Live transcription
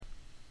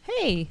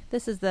Hey,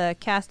 this is the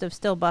cast of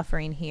Still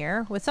Buffering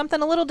here with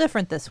something a little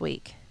different this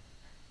week.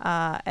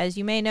 As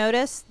you may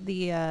notice,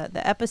 the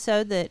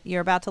episode that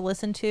you're about to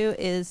listen to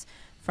is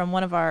from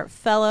one of our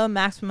fellow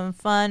Maximum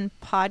Fun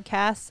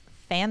podcasts,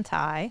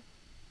 FANTI.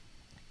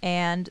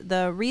 And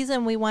the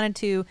reason we wanted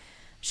to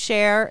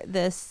share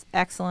this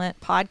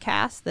excellent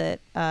podcast that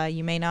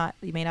you may not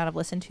have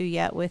listened to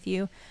yet with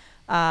you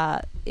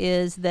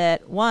is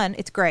that, one,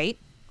 it's great.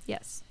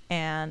 Yes.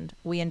 And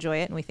we enjoy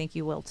it, and we think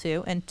you will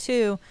too. And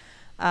two,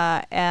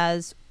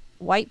 as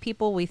white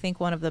people, we think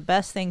one of the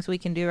best things we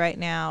can do right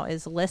now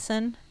is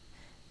listen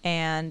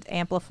and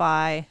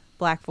amplify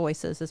Black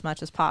voices as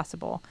much as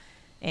possible.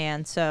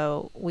 And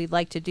so we'd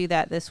like to do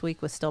that this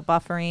week with Still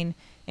Buffering.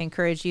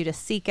 Encourage you to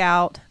seek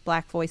out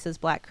Black voices,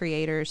 Black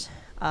creators,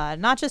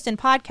 not just in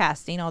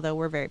podcasting, although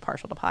we're very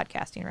partial to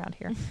podcasting around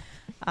here,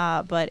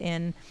 but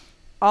in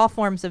all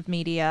forms of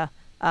media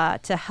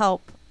to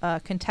help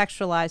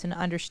contextualize and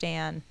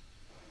understand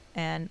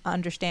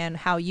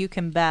how you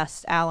can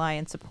best ally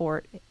and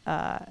support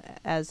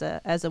as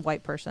a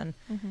white person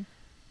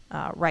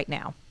right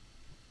now.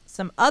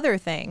 Some other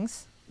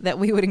things that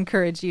we would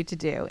encourage you to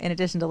do, in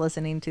addition to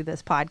listening to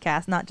this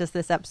podcast, not just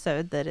this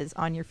episode that is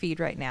on your feed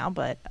right now,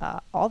 but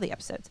all the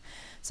episodes.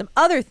 Some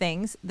other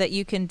things that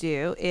you can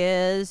do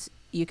is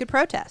you could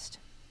protest.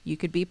 You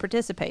could be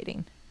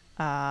participating,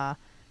 as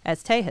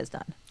Tay has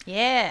done.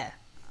 Yeah.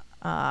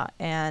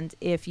 And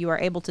if you are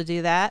able to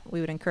do that, we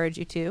would encourage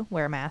you to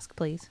wear a mask,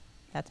 please.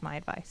 That's my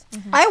advice.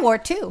 I wore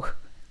two.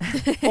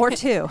 Or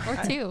two. Or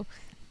two.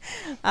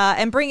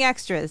 And bring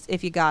extras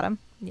if you got them.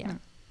 Yeah.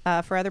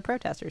 For other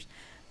protesters.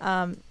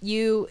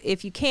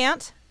 If you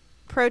can't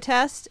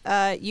protest,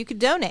 you could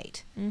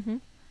donate. Mm-hmm.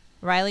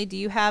 Riley, do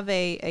you have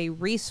a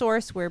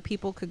resource where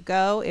people could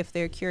go if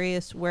they're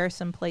curious where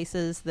some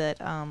places that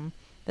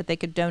they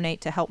could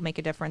donate to help make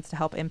a difference, to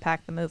help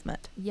impact the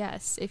movement?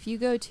 Yes. If you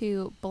go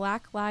to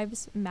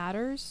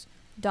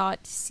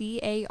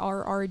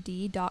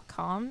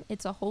blacklivesmatters.carrd.com,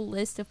 it's a whole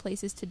list of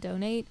places to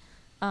donate.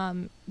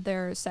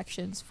 There are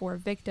sections for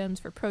victims,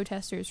 for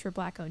protesters, for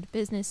Black-owned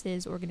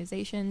businesses,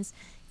 organizations.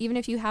 Even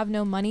if you have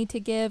no money to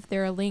give,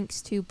 there are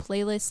links to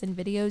playlists and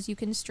videos you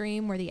can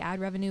stream where the ad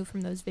revenue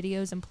from those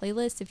videos and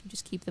playlists, if you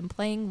just keep them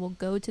playing, will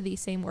go to these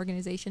same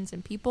organizations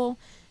and people.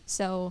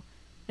 So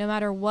no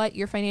matter what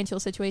your financial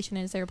situation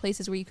is, there are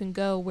places where you can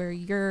go where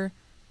your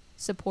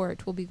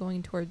support will be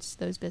going towards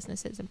those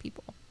businesses and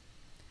people.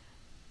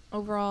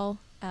 Overall,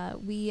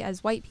 we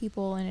as white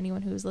people and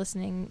anyone who is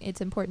listening,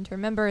 it's important to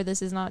remember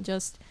this is not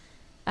just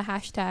a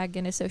hashtag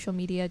and a social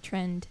media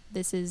trend.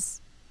 This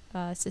is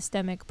a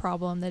systemic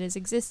problem that has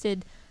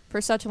existed for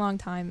such a long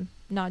time,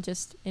 not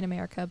just in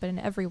America, but in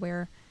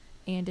everywhere.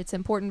 And it's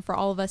important for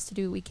all of us to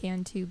do what we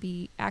can to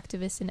be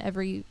activists in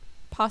every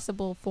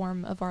possible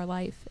form of our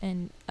life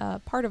and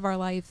part of our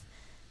life.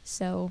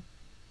 So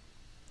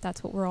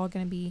that's what we're all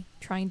going to be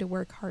trying to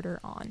work harder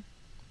on.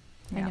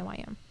 Yeah. I know I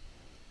am.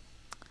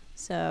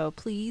 So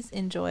please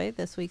enjoy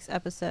this week's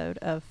episode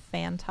of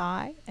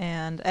FANTI,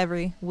 and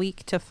every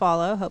week to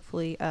follow.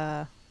 Hopefully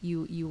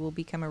you will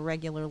become a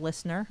regular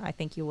listener. I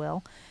think you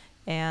will.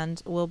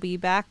 And we'll be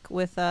back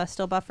with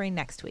Still Buffering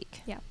next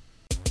week. Yeah.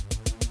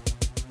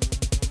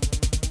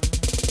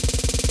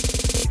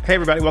 Hey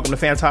everybody, welcome to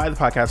FANTI, the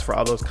podcast for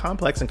all those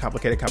complex and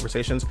complicated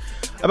conversations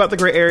about the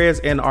gray areas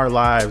in our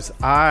lives.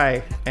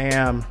 I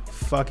am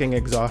fucking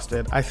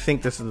exhausted. I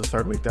think this is the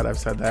third week that I've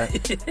said that,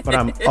 but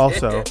I'm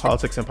also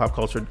politics and pop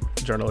culture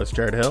journalist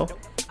Jared Hill.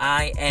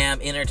 I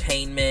am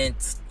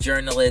entertainment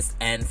journalist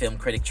and film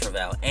critic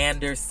Tre'vell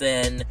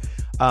Anderson.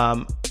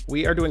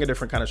 We are doing a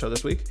different kind of show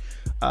this week.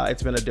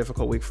 It's been a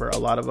difficult week for a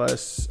lot of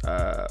us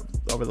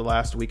over the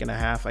last week and a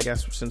half, I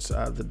guess, since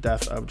the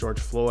death of George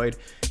Floyd.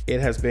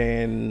 It has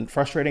been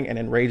frustrating and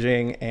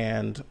enraging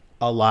and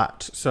a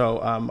lot. So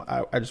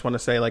I just want to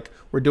say,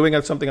 we're doing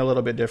something a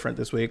little bit different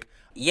this week.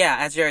 Yeah,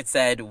 as Jared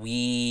said,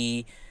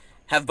 we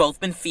have both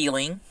been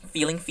feeling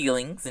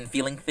feelings and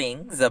feeling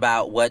things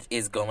about what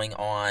is going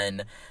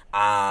on.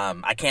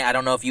 I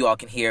don't know if you all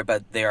can hear,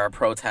 but there are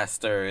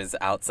protesters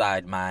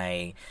outside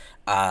my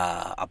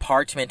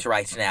apartment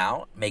right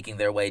now, making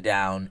their way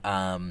down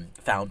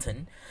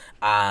Fountain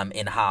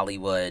in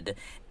Hollywood.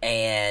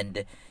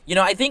 And,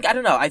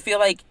 I feel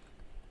like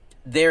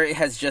there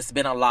has just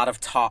been a lot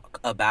of talk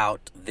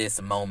about this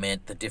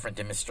moment, the different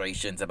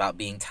demonstrations, about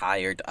being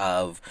tired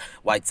of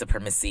white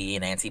supremacy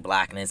and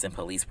anti-blackness and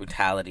police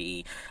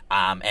brutality.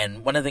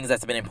 And one of the things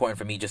that's been important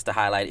for me just to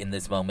highlight in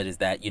this moment is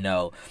that,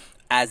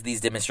 as these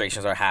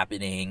demonstrations are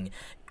happening,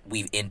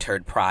 we've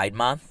entered Pride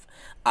Month.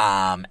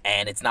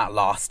 And it's not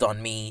lost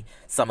on me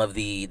some of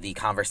the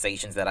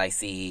conversations that I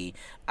see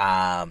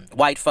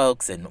white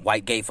folks and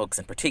white gay folks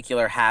in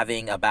particular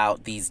having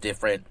about these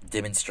different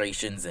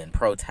demonstrations and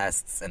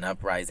protests and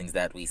uprisings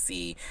that we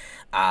see.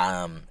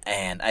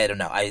 And I don't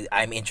know,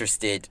 I'm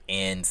interested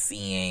in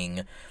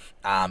seeing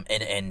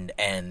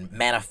and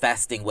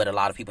manifesting what a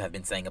lot of people have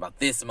been saying about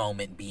this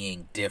moment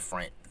being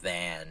different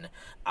than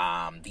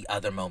the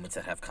other moments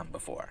that have come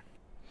before.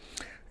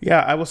 Yeah,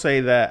 I will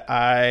say that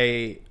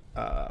I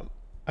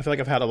I feel like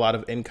I've had a lot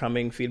of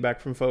incoming feedback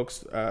from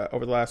folks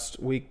over the last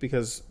week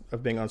because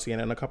of being on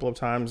CNN a couple of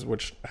times,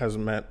 which has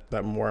meant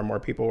that more and more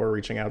people were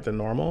reaching out than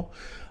normal.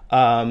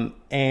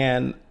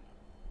 And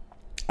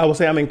I will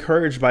say I'm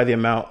encouraged by the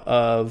amount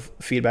of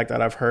feedback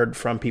that I've heard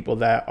from people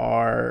that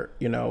are,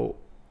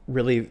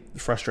 really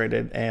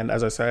frustrated. And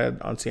as I said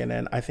on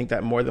CNN, I think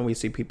that more than we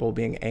see people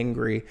being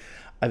angry,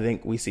 I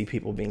think we see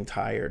people being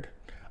tired.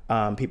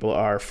 People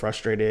are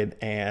frustrated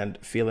and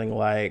feeling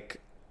like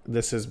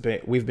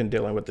we've been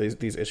dealing with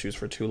these issues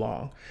for too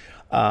long.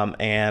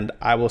 And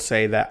I will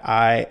say that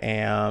I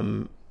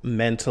am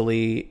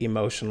mentally,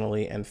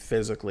 emotionally, and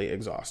physically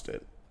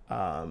exhausted.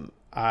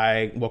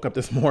 I woke up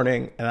this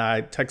morning and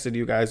I texted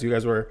you guys. You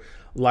guys were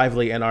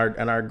lively in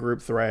our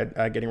group thread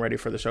getting ready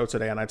for the show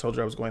today, and I told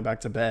you I was going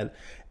back to bed.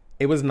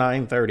 It was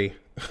 9:30.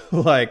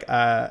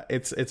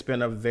 It's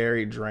been a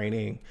very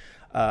draining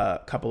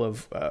couple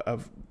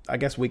of I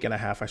guess week and a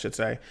half, I should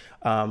say.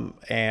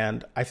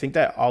 And I think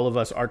that all of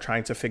us are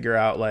trying to figure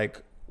out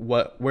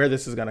where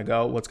this is going to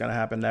go, what's going to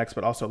happen next,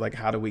 but also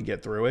how do we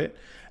get through it?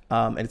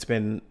 And it's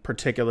been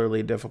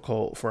particularly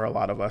difficult for a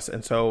lot of us.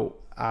 And so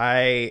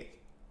I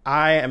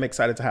am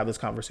excited to have this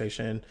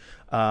conversation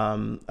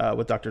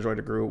with Dr. Joy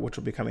Degruy, which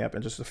will be coming up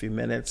in just a few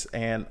minutes.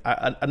 And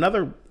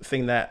another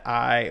thing that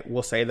I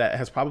will say that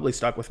has probably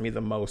stuck with me the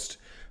most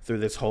through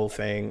this whole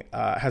thing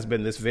has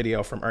been this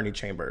video from Ernie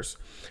Chambers.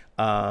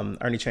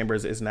 Ernie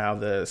Chambers is now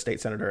the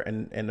state senator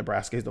in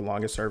Nebraska. He's the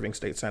longest serving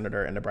state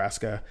senator in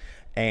Nebraska.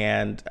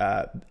 And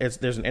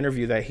there's an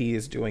interview that he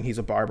is doing. He's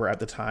a barber at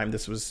the time.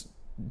 This was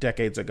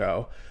decades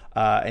ago.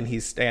 And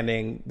he's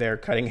standing there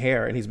cutting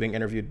hair, and he's being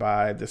interviewed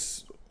by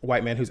this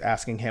white man who's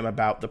asking him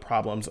about the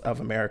problems of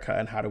America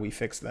and how do we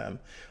fix them,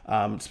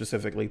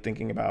 specifically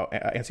thinking about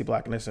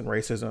anti-Blackness and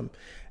racism.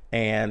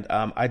 And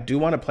I do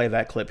want to play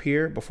that clip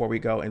here before we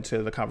go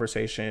into the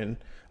conversation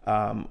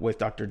with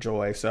Dr.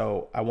 Joy.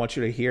 So I want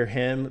you to hear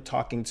him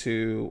talking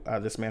to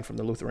this man from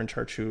the Lutheran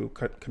Church who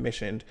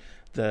commissioned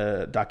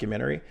the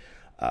documentary.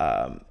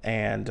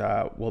 And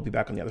we'll be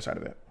back on the other side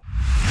of it.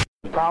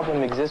 The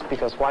problem exists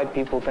because white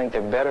people think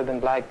they're better than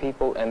black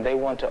people, and they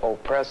want to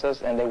oppress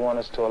us, and they want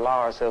us to allow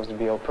ourselves to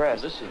be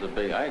oppressed. This is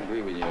I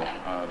agree with you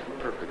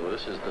perfectly.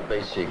 This is the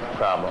basic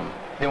problem.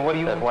 Then what do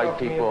you that want white to talk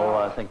to me people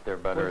about? think they're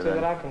better What's than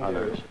that I can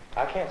others. do?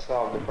 I can't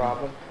solve the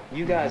problem.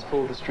 You guys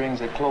pull the strings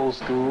that close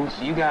schools.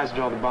 You guys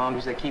draw the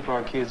boundaries that keep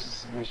our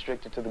kids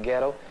restricted to the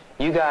ghetto.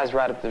 You guys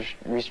write up the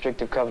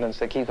restrictive covenants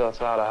that keep us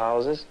out of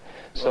houses.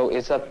 So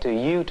it's up to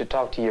you to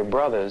talk to your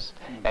brothers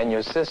and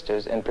your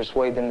sisters and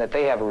persuade them that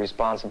they have a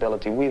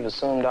responsibility. We've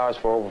assumed ours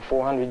for over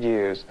 400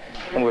 years,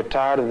 and we're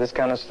tired of this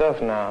kind of stuff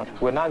now.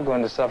 We're not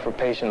going to suffer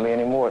patiently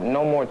anymore.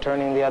 No more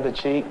turning the other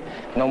cheek.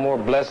 No more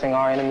blessing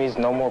our enemies.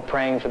 No more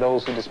praying for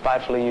those who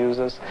despitefully use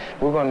us.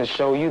 We're going to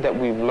show you that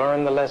we've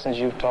learned the lessons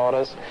you've taught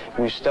us.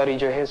 We've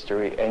studied your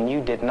history, and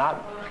you did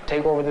not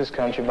take over this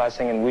country by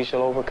singing "We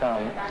Shall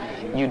Overcome."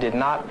 You did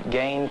not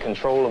gain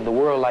control of the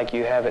world like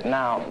you have it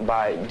now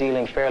by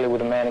dealing fairly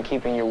with a man and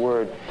keeping your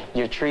word.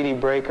 You're treaty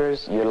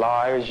breakers, you're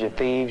liars, you're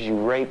thieves, you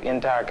rape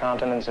entire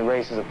continents and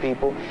races of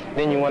people.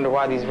 Then you wonder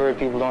why these very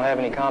people don't have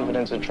any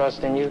confidence or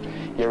trust in you.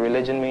 Your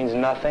religion means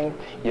nothing.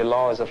 Your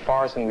law is a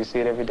farce, and we see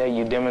it every day.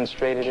 You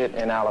demonstrated it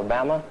in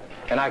Alabama.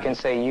 And I can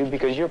say you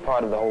because you're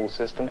part of the whole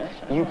system.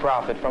 You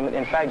profit from it.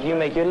 In fact, you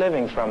make your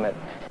living from it.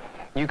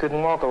 You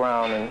couldn't walk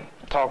around and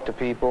talk to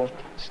people,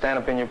 stand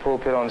up in your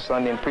pulpit on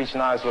Sunday and preach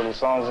nice little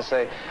songs and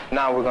say,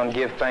 now we're going to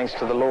give thanks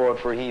to the Lord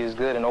for he is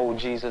good and old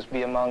Jesus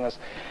be among us.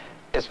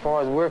 As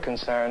far as we're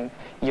concerned,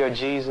 your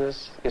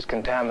Jesus is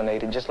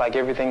contaminated, just like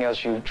everything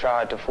else you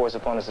tried to force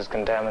upon us is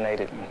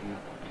contaminated.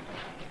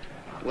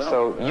 Mm-hmm. Well,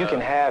 so you can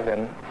have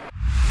him.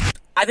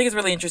 I think it's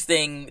really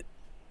interesting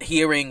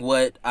hearing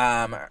what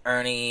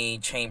Ernie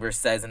Chambers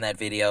says in that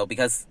video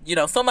because,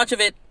 so much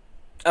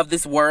of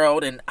this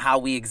world and how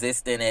we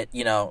exist in it,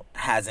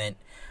 hasn't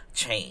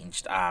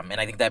changed. And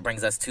I think that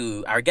brings us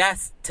to our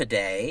guest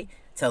today.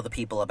 Tell the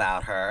people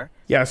about her.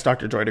 Yes,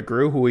 Dr. Joy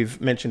Degruy, who we've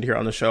mentioned here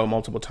on the show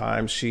multiple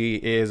times. She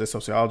is a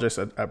sociologist,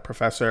 a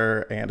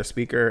professor, and a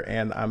speaker.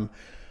 And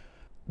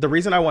the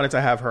reason I wanted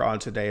to have her on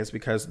today is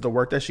because the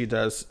work that she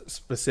does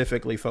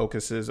specifically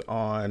focuses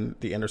on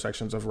the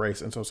intersections of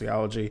race and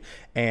sociology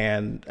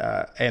and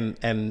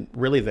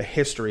really the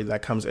history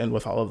that comes in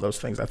with all of those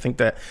things. I think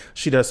that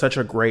she does such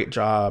a great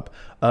job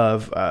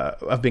of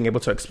being able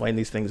to explain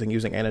these things and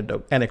using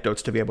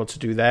anecdotes to be able to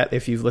do that.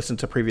 If you've listened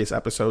to previous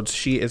episodes,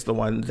 she is the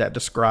one that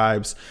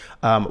describes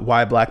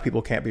why Black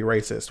people can't be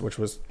racist, which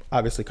was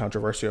obviously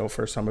controversial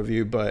for some of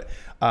you, but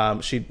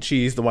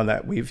she's the one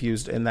that we've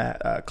used in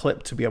that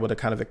clip to be able to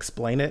kind of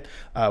explain it.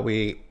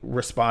 We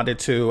responded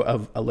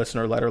to a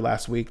listener letter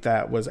last week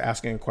that was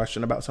asking a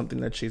question about something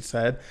that she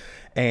said,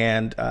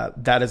 and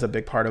that is a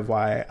big part of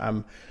why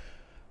I'm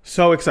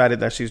so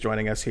excited that she's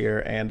joining us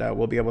here, and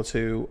we'll be able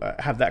to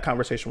have that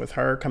conversation with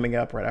her coming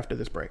up right after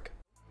this break.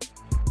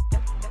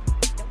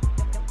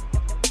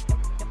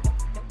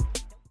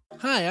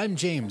 Hi, I'm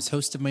James,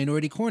 host of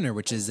Minority Corner,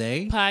 which is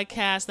a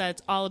podcast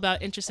that's all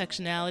about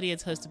intersectionality.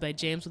 It's hosted by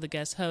James with a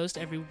guest host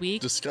every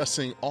week.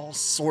 Discussing all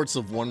sorts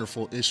of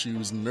wonderful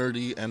issues,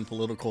 nerdy and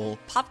political.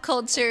 Pop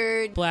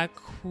culture. Black,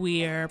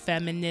 queer,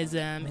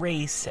 feminism.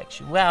 Race,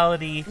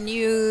 sexuality.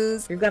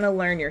 News. You're going to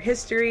learn your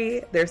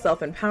history, their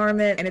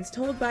self-empowerment, and it's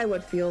told by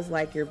what feels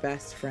like your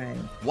best friend.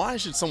 Why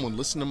should someone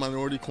listen to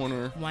Minority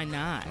Corner? Why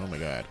not? Oh my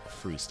God,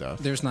 free stuff.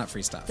 There's not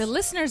free stuff. The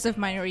listeners of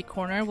Minority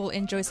Corner will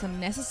enjoy some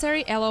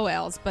necessary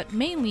LOLs, but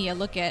mainly a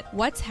look at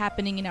what's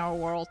happening in our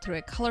world through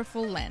a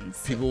colorful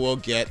lens. People will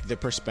get the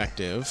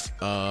perspective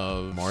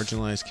of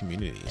marginalized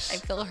communities. I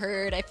feel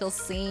heard, I feel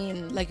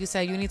seen. Like you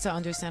said, you need to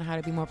understand how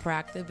to be more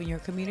proactive in your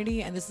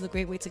community, and this is a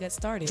great way to get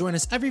started. Join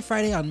us every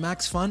Friday on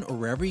MaxFun or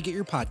wherever you get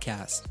your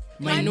podcast.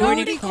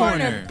 Minority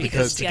Corner.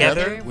 Because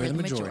together, we're the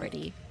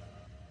majority.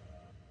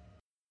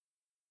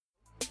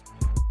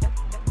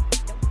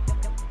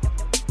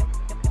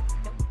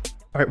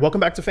 All right, welcome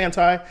back to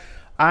FANTI.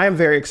 I'm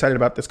very excited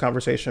about this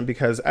conversation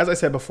because, as I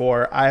said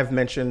before, I have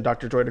mentioned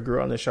Dr. Joy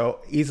Degruy on this show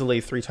easily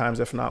 3 times,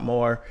 if not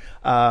more.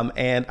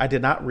 And I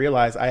did not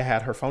realize I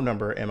had her phone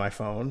number in my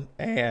phone.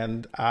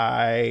 And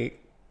I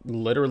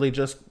literally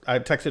I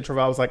texted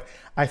Tre'vell. I was like,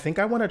 I think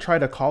I want to try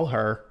to call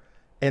her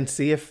and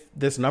see if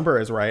this number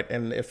is right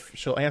and if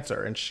she'll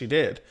answer. And she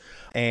did.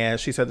 And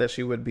she said that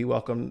she would be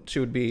welcome. She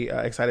would be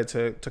excited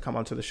to come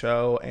onto the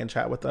show and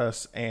chat with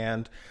us.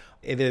 And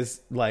it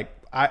is like,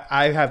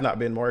 I have not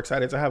been more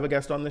excited to have a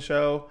guest on the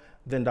show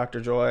than Dr.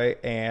 Joy.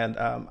 And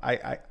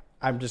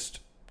I'm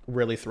just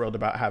really thrilled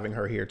about having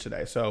her here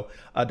today. So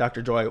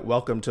Dr. Joy,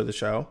 welcome to the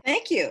show.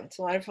 Thank you. It's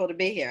wonderful to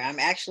be here. I'm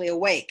actually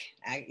awake.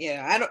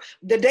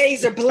 The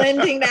days are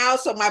blending now,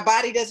 so my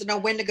body doesn't know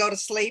when to go to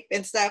sleep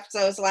and stuff.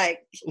 So it's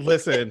like,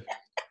 listen,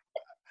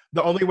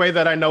 the only way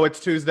that I know it's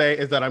Tuesday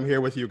is that I'm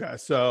here with you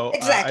guys. So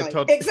exactly.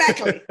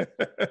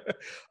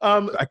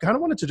 I kind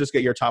of wanted to just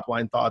get your top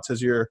line thoughts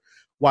as you're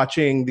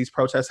watching these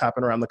protests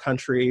happen around the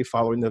country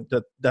following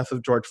the death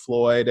of George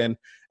Floyd, and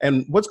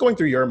what's going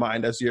through your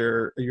mind as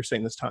you're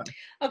seeing this time.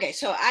 Okay,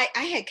 so I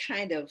had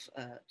kind of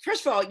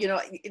first of all,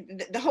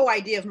 the whole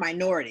idea of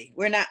minority.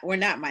 We're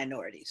not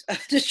minorities.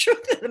 The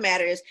truth of the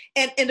matter is,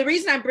 and the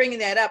reason I'm bringing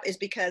that up is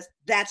because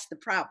that's the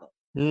problem.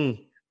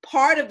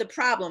 Part of the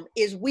problem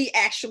is we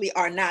actually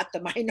are not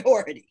the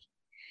minority.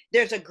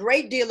 There's a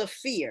great deal of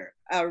fear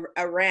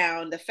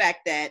around the fact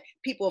that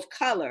people of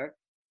color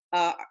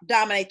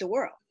dominate the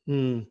world.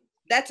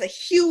 That's a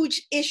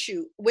huge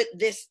issue with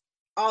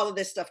all of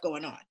this stuff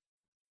going on.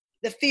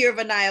 The fear of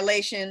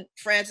annihilation,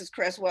 Frances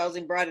Cress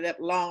Welsing brought it up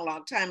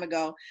long time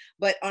ago,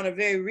 but on a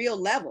very real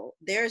level,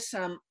 there's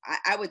some,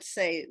 I would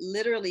say,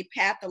 literally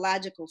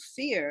pathological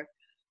fear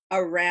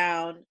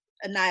around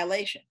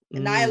annihilation.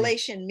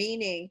 Annihilation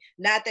meaning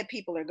not that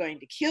people are going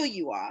to kill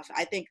you off.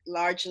 I think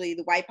largely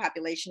the white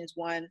population is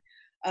one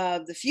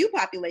of the few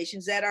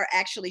populations that are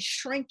actually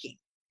shrinking.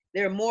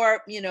 There are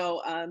more,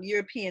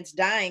 Europeans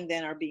dying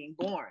than are being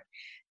born.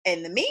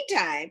 In the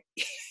meantime,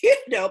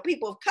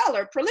 people of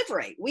color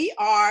proliferate. We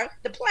are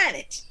the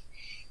planet.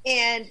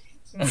 And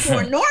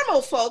for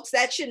normal folks,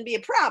 that shouldn't be a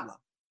problem.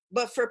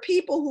 But for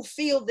people who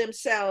feel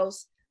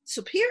themselves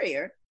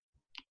superior,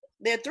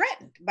 they're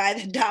threatened by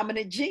the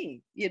dominant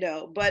gene,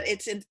 but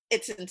it's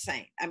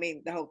insane. I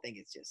mean, the whole thing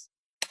is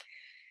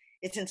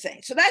it's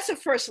insane. So that's the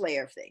first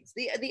layer of things.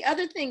 The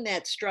other thing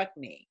that struck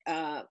me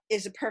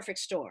is a perfect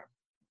storm.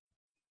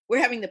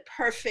 We're having the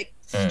perfect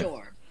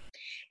storm.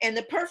 And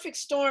the perfect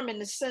storm in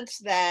the sense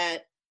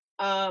that,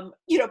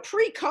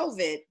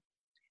 pre-COVID,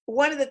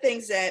 one of the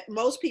things that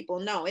most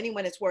people know,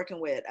 anyone that's working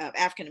with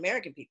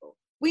African-American people,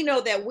 we know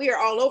that we're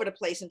all over the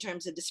place in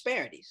terms of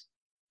disparities.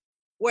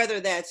 Whether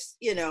that's,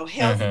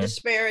 health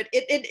disparity,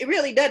 it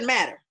really doesn't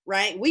matter,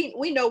 right?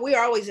 We know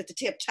we're always at the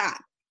tip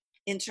top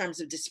in terms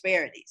of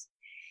disparities.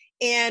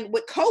 And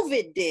what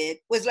COVID did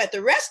was let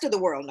the rest of the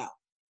world know.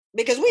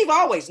 Because we've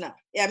always known.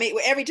 I mean,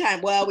 every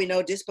time, we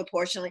know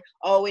disproportionately.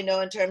 Oh, we know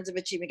in terms of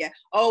achievement gap.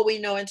 Oh, we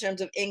know in terms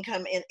of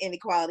income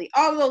inequality.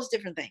 All of those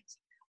different things.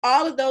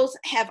 All of those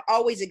have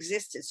always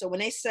existed. So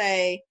when they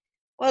say,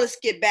 well, let's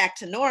get back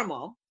to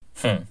normal,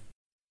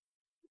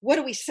 what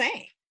are we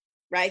saying?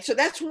 Right? So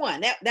that's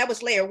one. That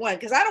was layer one,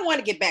 because I don't want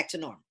to get back to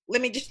normal.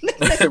 Let's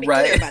be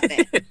clear about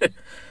that.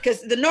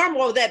 Because the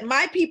normal that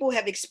my people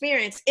have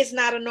experienced is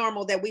not a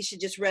normal that we should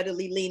just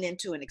readily lean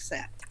into and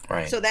accept.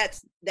 Right. So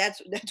that's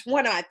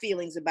one of my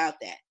feelings about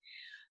that.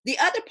 The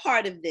other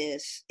part of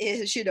this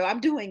is, I'm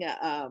doing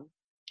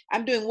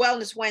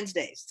Wellness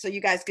Wednesdays. So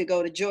you guys could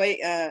go to Joy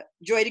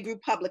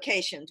Degruy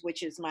Publications,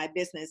 which is my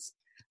business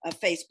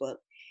Facebook.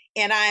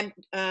 And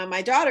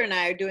my daughter and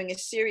I are doing a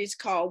series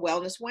called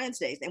Wellness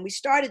Wednesdays. And we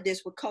started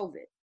this with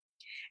COVID.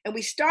 And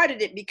we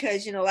started it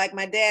because, like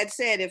my dad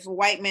said, if a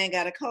white man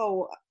got a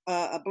cold,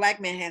 a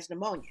black man has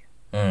pneumonia.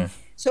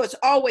 So it's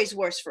always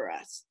worse for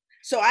us.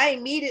 So I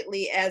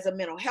immediately, as a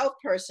mental health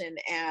person,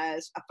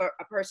 as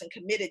a person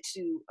committed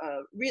to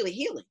really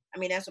healing, I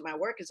mean, that's what my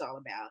work is all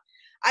about.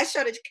 I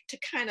started to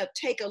kind of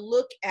take a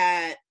look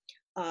at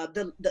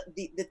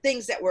the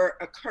things that were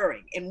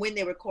occurring and when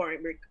they were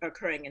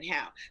occurring and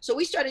how. So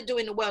we started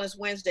doing the Wellness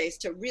Wednesdays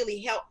to really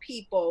help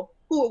people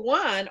who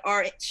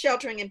are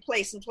sheltering in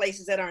place in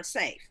places that aren't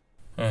safe.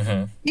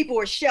 People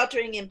were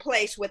sheltering in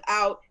place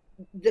without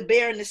the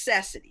bare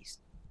necessities.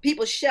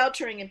 People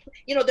sheltering in,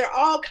 there are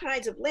all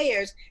kinds of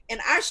layers, and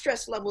our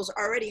stress levels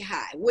are already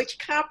high, which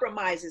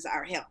compromises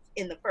our health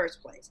in the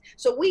first place.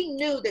 So we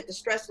knew that the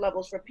stress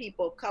levels for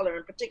people of color,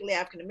 and particularly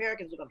African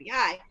Americans, were going to be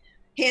high.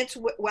 Hence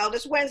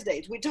Wellness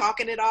Wednesdays. We're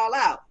talking it all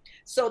out.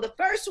 So the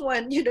first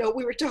one,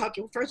 we were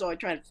talking, first of all,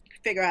 trying to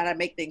figure out how to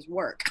make things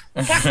work.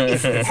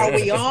 Are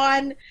we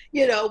on?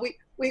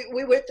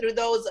 We went through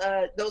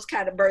those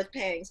kind of birth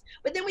pangs.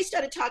 But then we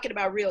started talking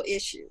about real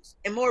issues.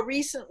 And more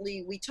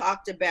recently, we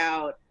talked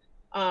about,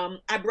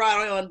 I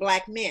brought on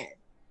Black men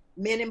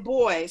and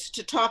boys,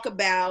 to talk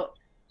about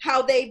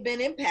how they've been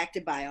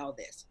impacted by all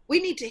this. We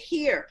need to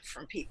hear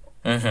from people.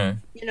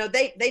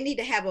 They need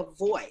to have a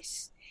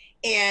voice.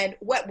 And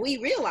what we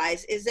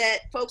realized is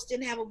that folks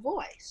didn't have a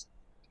voice.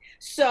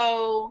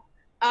 So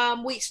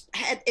we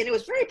had, and it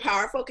was very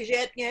powerful because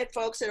you had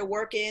folks that are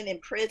working in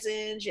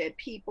prisons, you had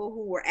people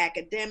who were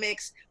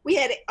academics. We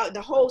had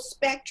the whole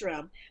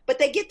spectrum, but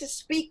they get to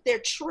speak their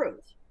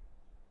truth.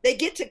 They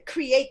get to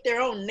create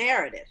their own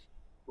narrative,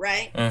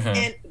 right?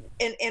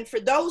 And for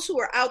those who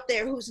are out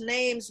there whose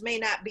names may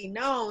not be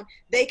known,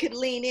 they could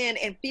lean in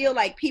and feel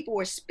like people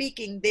were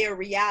speaking their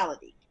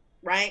reality.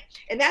 Right.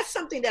 And that's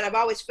something that I've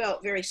always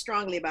felt very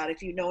strongly about.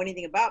 If you know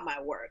anything about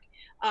my work,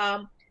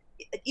 I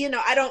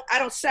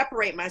don't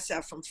separate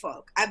myself from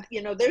folk.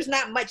 There's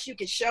not much you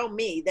can show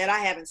me that I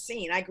haven't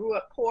seen. I grew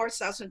up poor,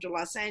 South Central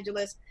Los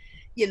Angeles,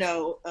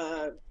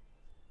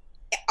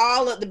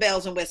 all of the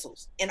bells and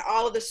whistles and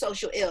all of the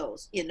social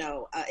ills,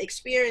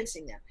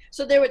 experiencing them.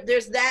 So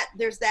there's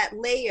that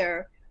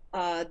layer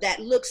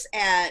that looks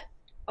at,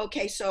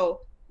 okay,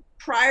 so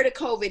prior to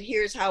COVID,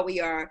 here's how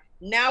we are.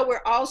 Now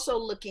we're also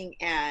looking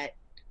at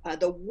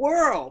the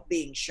world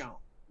being shown.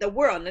 The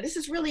world. Now, this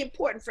is really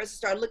important for us to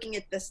start looking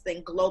at this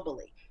thing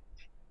globally.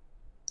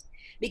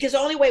 Because the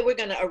only way we're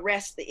going to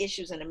arrest the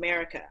issues in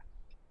America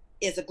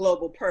is a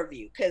global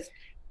purview. Because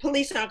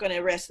police aren't going to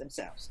arrest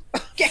themselves.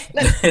 Okay,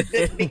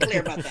 let's be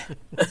clear about that.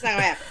 That's not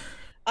going to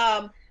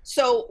happen.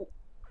 So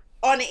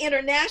on the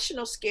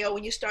international scale,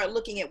 when you start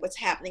looking at what's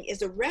happening, is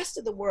the rest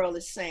of the world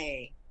is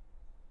saying,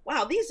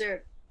 wow, these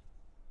are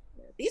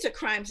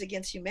crimes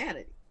against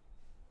humanity.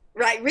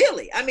 Right,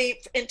 really. I mean,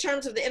 in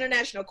terms of the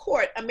international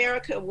court,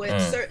 America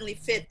would certainly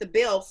fit the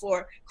bill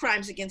for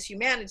crimes against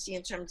humanity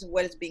in terms of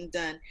what is being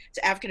done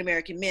to African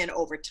American men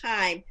over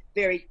time.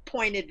 Very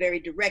pointed,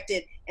 very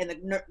directed, and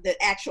the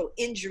actual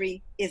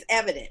injury is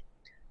evident,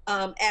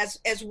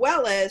 as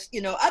well as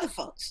other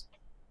folks,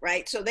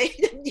 right? So they,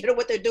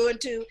 what they're doing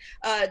to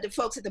the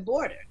folks at the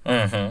border.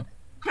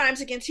 Crimes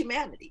against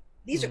humanity.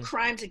 These are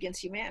crimes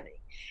against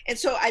humanity, and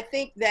so I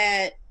think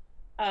that.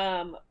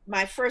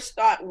 My first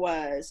thought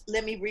was,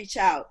 let me reach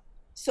out.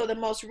 So the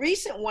most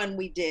recent one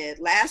we did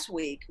last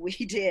week,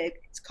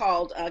 it's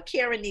called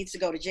Karen Needs to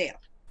Go to Jail.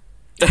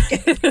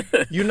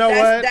 You know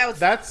what?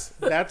 That's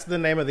the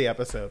name of the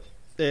episode.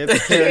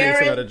 It's Karen Needs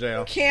to Go to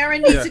Jail.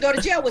 Karen Needs to Go to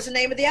Jail was the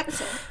name of the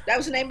episode. That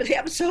was the name of the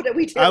episode that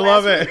we did. I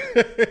love it.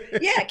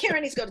 Yeah,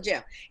 Karen Needs to Go to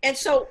Jail. And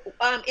so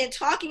in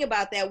talking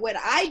about that, what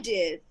I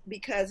did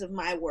because of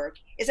my work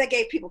is I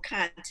gave people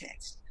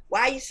context.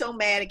 Why are you so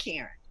mad at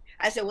Karen?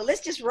 I said, well, let's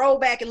just roll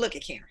back and look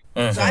at Karen.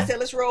 So I said,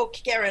 let's roll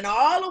Karen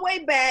all the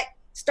way back,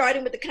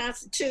 starting with the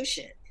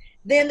Constitution,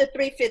 then the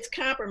 3/5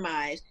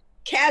 Compromise,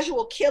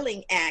 Casual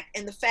Killing Act,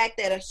 and the fact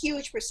that a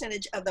huge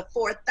percentage of the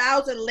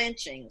 4,000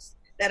 lynchings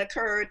that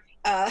occurred,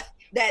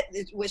 that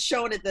was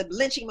shown at the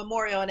lynching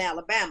memorial in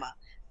Alabama,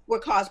 were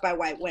caused by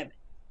white women.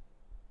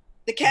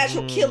 The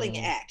Casual Killing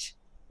Act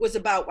was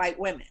about white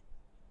women.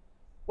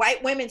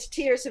 White women's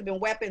tears have been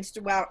weapons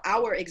throughout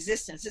our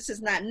existence. This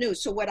is not new.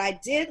 So what I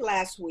did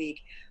last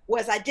week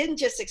was I didn't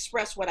just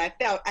express what I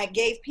felt. I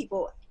gave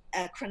people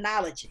a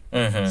chronology.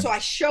 So I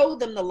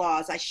showed them the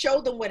laws. I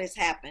showed them what has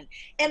happened.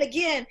 And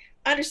again,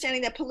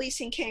 understanding that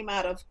policing came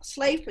out of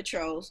slave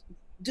patrols,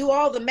 do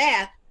all the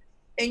math,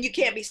 and you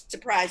can't be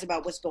surprised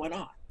about what's going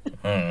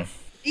on.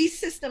 These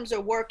systems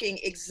are working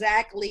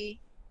exactly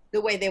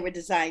the way they were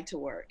designed to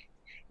work.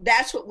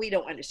 That's what we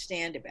don't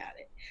understand about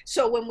it.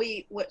 So when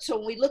we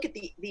look at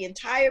the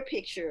entire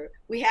picture,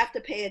 we have to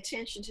pay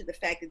attention to the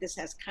fact that this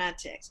has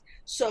context.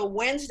 So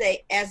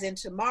Wednesday, as in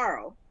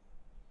tomorrow,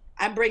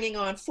 I'm bringing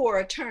on 4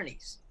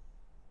 attorneys,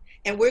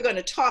 and we're going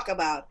to talk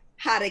about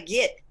how to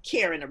get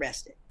Karen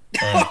arrested.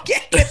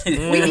 Okay,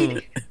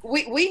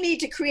 we need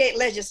to create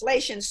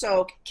legislation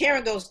so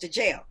Karen goes to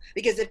jail.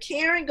 Because if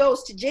Karen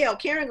goes to jail,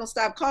 Karen gonna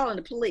stop calling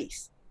the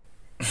police.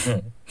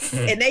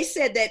 And they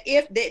said that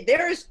if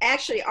there's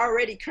actually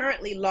already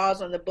currently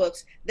laws on the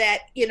books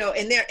that,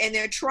 and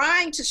they're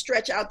trying to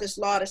stretch out this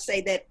law to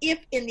say that if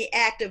in the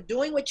act of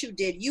doing what you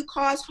did, you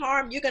cause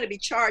harm, you're going to be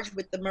charged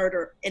with the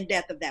murder and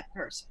death of that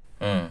person.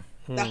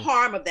 The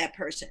harm of that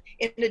person,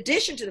 in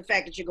addition to the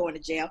fact that you're going to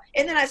jail.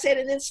 And then I said,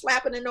 and then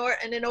slap an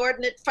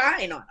inordinate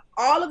fine on them.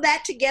 All of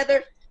that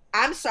together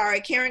I'm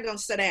sorry, Karen gonna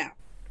sit down.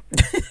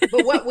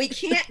 But what we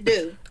can't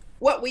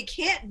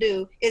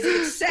do is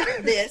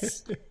accept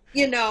this.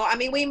 You know, I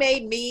mean, we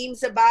made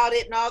memes about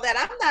it and all that.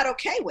 I'm not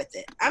okay with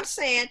it. I'm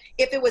saying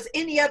if it was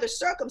any other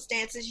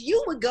circumstances,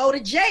 you would go to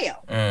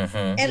jail.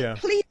 And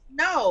please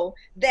know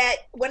that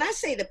when I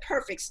say the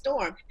perfect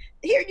storm,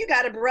 here you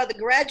got a brother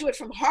graduate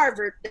from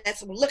Harvard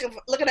that's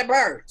looking at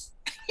birds.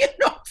 You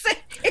know what I'm saying?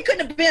 It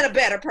couldn't have been a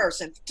better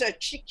person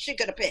she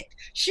could have picked.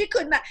 She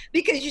could not,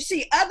 because you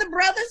see other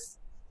brothers,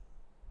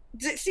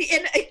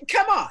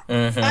 come on,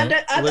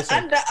 under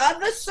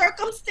other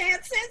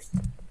circumstances,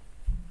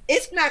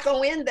 it's not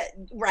going to end that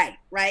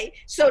right.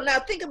 So now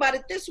think about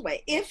it this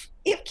way: if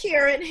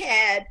Karen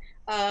had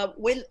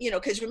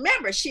because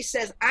remember, she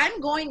says, I'm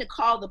going to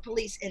call the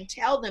police and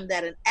tell them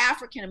that an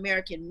African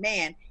American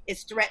man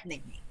is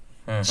threatening me.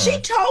 She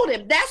told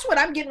him, that's what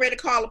I'm getting ready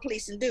to call the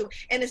police and do.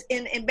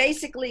 And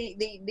basically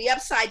the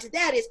upside to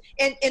that is,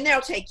 and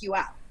they'll take you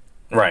out.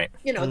 Right.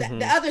 You know,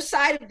 the other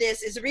side of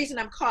this is the reason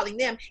I'm calling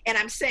them, and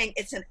I'm saying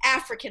it's an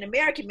African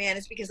American man,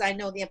 is because I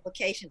know the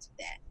implications of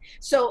that.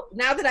 So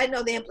now that I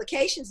know the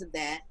implications of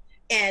that,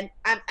 and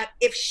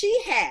if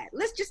she had,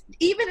 let's just,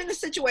 even in the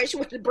situation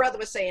where the brother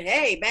was saying,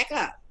 hey, back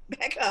up,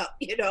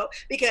 you know,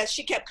 because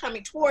she kept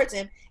coming towards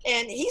him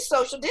and he's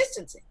social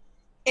distancing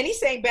and he's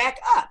saying back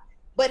up.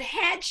 But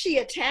had she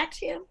attacked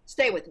him,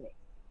 stay with me,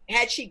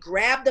 had she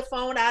grabbed the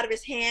phone out of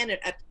his hand and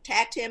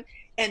attacked him,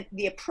 and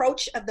the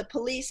approach of the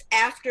police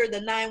after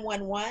the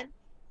 911,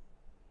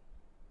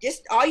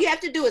 just all you have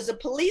to do is the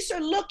police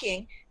are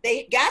looking,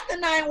 they got the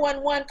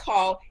 911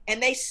 call,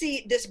 and they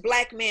see this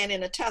black man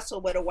in a tussle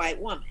with a white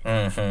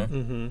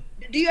woman.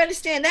 Do you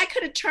understand? That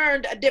could have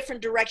turned a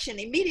different direction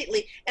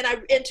immediately.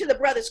 And to the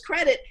brother's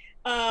credit,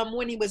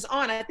 when he was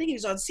on, I think he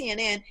was on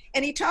CNN,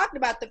 and he talked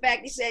about the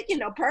fact, he said, you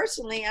know,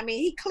 personally, I mean,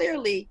 he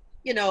clearly,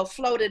 you know,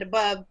 floated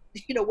above,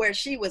 you know, where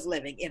she was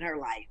living in her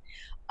life.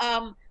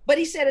 But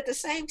he said at the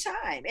same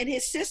time, and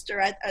his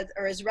sister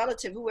or his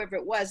relative, whoever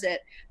it was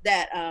that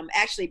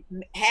actually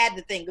had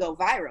the thing go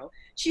viral,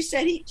 she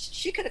said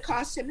she could have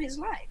cost him his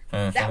life.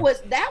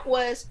 That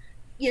was,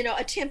 you know,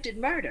 attempted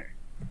murder.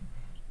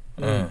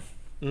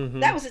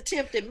 That was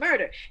attempted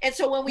murder. And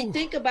so when we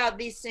think about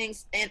these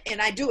things,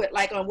 and I do it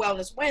like on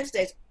Wellness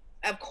Wednesdays,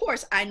 of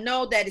course, I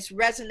know that it's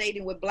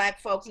resonating with Black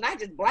folks, not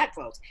just Black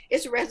folks.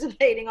 It's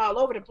resonating all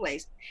over the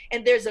place.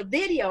 And there's a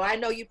video, I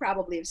know you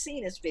probably have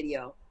seen this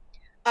video,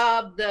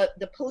 of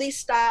the police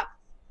stop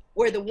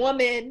where the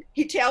woman,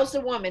 he tells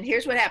the woman,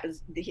 here's what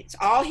happens. It's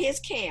all his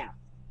cam.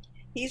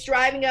 He's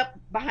driving up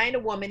behind a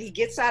woman. He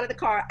gets out of the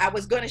car. I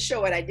was going to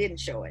show it. I didn't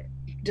show it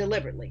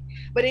deliberately.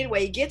 But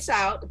anyway, he gets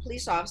out, the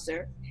police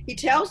officer. He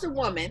tells the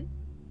woman,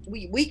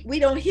 we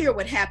don't hear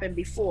what happened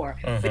before,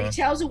 but he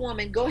tells the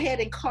woman, go ahead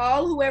and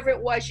call whoever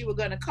it was you were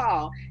going to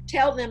call.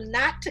 Tell them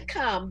not to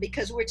come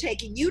because we're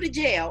taking you to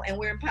jail and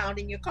we're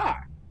impounding your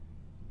car.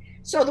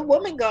 So the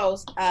woman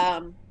goes,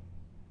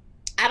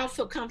 I don't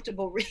feel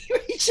comfortable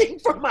reaching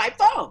for my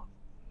phone.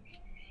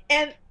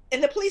 And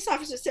the police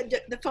officer said,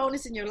 the phone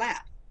is in your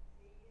lap.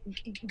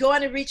 Go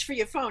on and reach for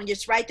your phone.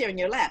 It's right there in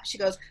your lap. She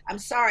goes, I'm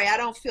sorry, I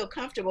don't feel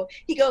comfortable.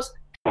 He goes,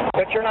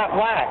 but you're not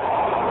black.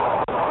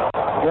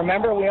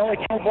 Remember, we only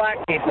kill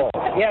black people.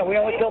 Yeah, we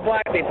only kill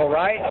black people,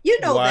 right? You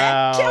know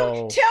that.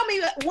 Tell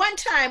me one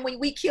time when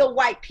we kill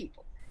white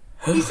people.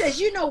 He says,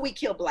 you know we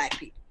kill black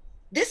people.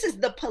 This is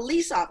the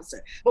police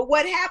officer. But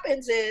what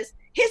happens is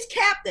his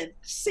captain,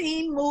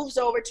 scene moves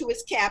over to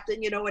his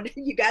captain, you know, and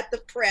you got the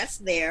press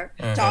there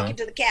talking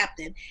to the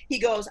captain. He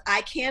goes,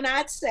 I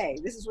cannot say,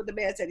 this is what the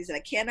man said. He said,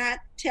 I cannot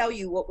tell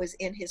you what was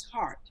in his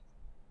heart,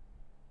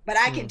 but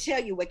I can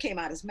tell you what came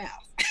out his mouth.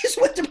 That's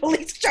what the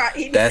police chart.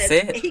 That's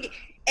it.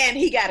 And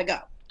he got to go.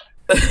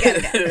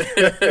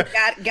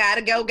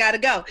 Gotta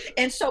go.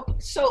 And so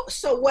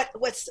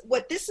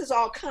what this is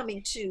all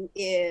coming to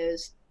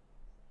is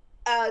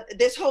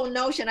this whole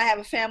notion. I have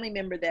a family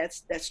member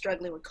that's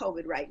struggling with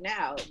COVID right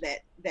now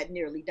that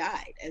nearly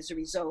died as a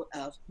result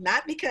of,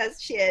 not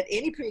because she had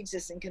any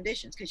pre-existing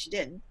conditions, because she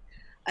didn't,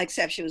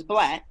 except she was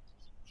black,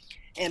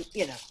 and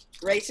you know,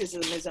 racism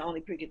is the only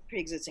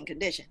pre-existing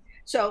condition.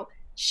 So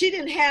she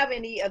didn't have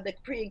any of the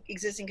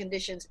pre-existing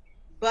conditions,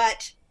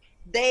 but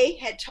they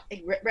had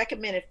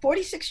recommended,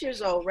 46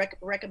 years old,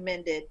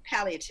 recommended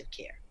palliative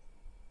care.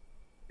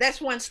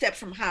 That's one step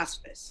from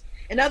hospice.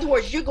 In other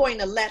words, you're going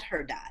to let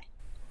her die.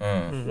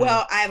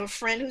 Well, I have a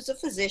friend who's a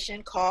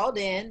physician, called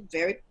in,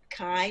 very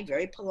kind,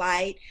 very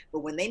polite, but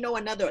when they know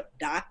another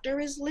doctor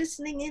is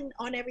listening in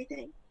on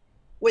everything,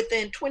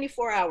 within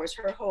 24 hours,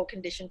 her whole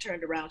condition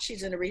turned around.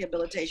 She's in a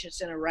rehabilitation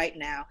center right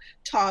now,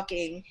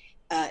 talking,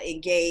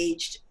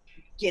 engaged,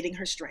 getting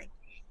her strength.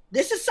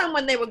 This is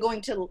someone they were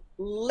going to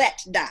let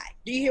die.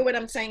 Do you hear what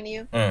I'm saying to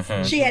you?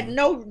 She had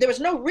there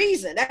was no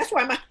reason. That's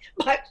why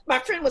my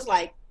friend was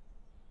like,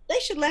 they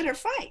should let her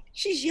fight.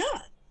 She's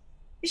young.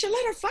 You should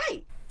let her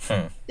fight.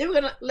 They were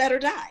going to let her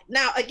die.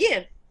 Now,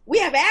 again, we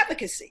have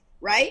advocacy,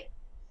 right?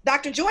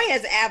 Dr. Joy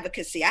has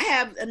advocacy. I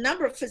have a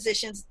number of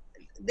physicians,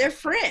 they're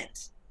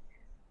friends.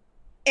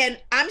 And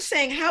I'm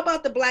saying, how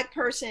about the black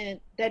person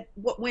that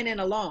went in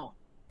alone?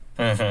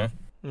 How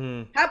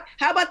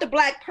about the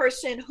black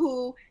person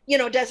who,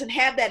 doesn't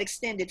have that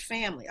extended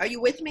family? Are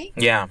you with me?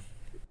 Yeah.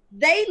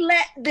 They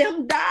let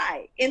them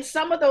die in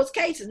some of those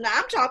cases. Now,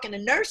 I'm talking to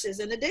nurses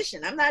in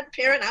addition. I'm not a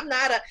parent. I'm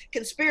not a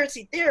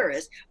conspiracy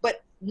theorist.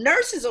 But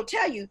nurses will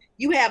tell you,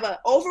 you have an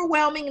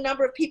overwhelming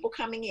number of people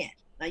coming in.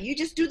 Now, you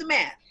just do the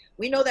math.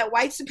 We know that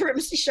white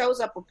supremacy shows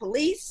up with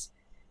police,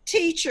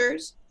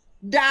 teachers,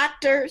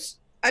 doctors,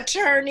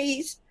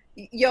 attorneys,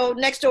 your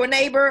next door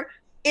neighbor.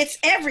 It's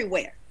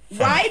everywhere.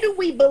 Why do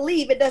we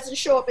believe it doesn't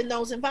show up in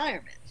those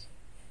environments?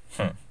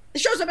 It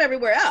shows up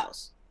everywhere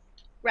else.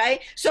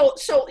 Right. So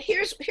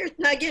here's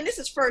now again, this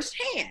is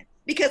firsthand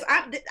because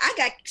I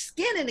got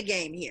skin in the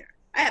game here.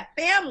 I have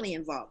family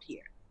involved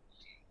here.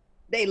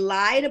 They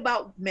lied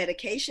about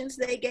medications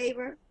they gave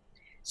her.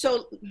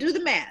 So do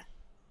the math.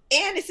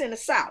 And it's in the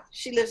South.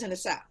 She lives in the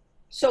South.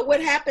 So what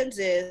happens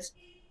is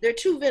there are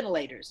 2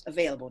 ventilators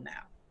available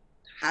now.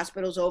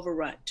 Hospital's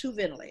overrun, 2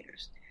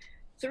 ventilators.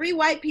 3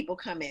 white people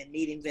come in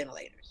needing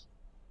ventilators.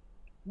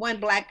 1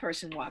 black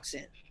person walks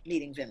in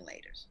needing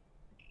ventilators.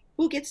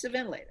 Who gets the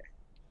ventilator?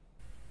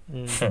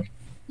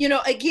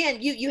 Again,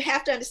 you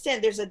have to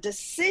understand there's a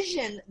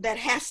decision that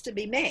has to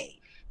be made.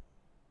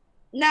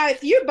 Now,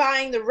 if you're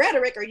buying the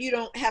rhetoric or you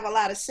don't have a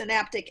lot of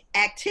synaptic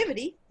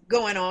activity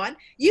going on,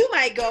 you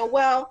might go,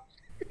 well,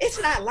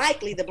 it's not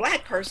likely the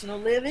black person will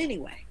live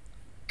anyway.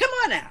 Come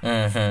on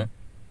now.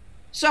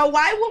 So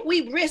why would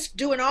we risk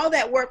doing all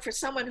that work for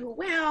someone who,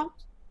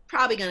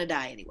 probably going to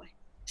die anyway?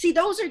 See,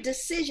 those are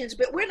decisions,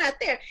 but we're not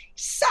there.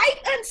 Sight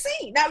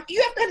unseen. Now,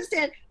 you have to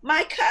understand,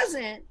 my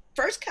cousin,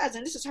 first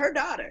cousin, this is her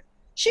daughter.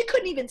 She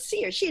couldn't even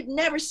see her. She had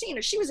never seen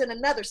her. She was in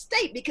another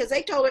state because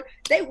they told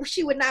her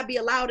she would not be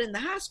allowed in the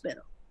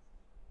hospital.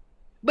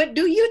 But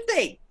do you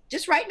think,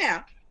 just right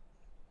now,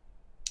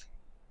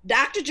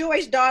 Dr.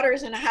 Joy's daughter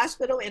is in a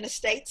hospital in a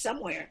state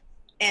somewhere,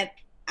 and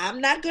I'm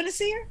not going to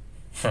see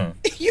her?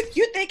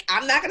 You think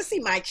I'm not going to see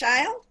my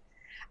child?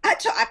 I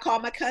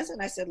called my cousin.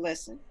 I said,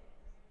 listen,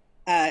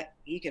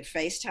 you can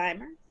FaceTime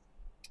her.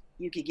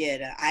 You could get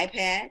an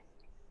iPad.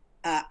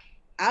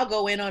 I'll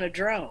go in on a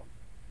drone.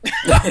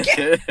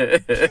 Okay.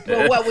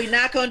 But what we're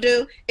not going to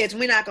do is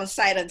we're not going to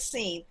sight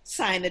unseen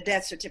sign the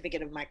death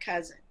certificate of my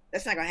cousin.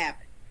 That's not going to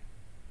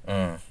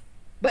happen.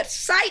 But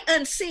sight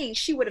unseen,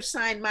 she would have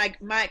signed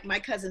my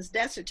cousin's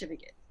death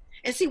certificate.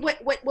 And see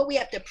what we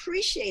have to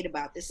appreciate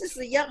about this. This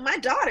is my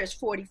daughter's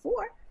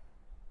 44.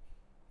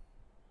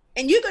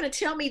 And you're going to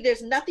tell me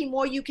there's nothing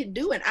more you can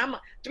do, and I'm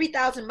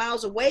 3,000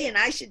 miles away, and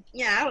I should,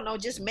 I don't know,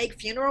 just make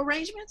funeral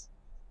arrangements?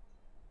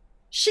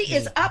 She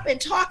is up and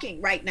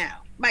talking right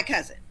now, my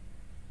cousin.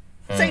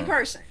 Same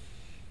person.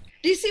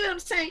 Do you see what I'm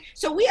saying?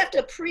 So we have to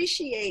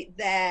appreciate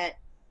that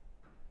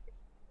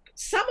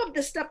some of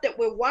the stuff that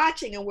we're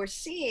watching and we're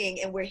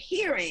seeing and we're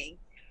hearing,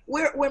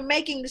 we're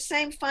making the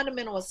same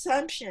fundamental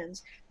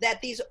assumptions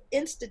that these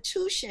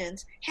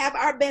institutions have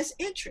our best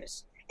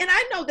interests. And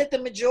I know that the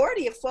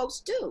majority of folks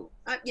do.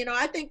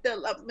 I think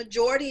the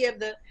majority of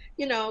the,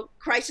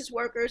 crisis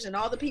workers and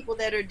all the people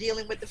that are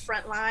dealing with the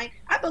front line,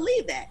 I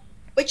believe that.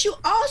 But you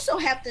also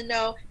have to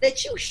know that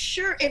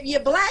if you're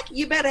black,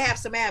 you better have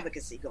some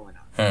advocacy going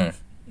on.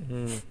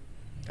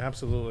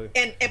 Absolutely.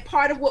 And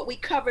part of what we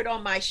covered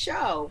on my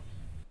show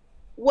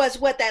was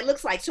what that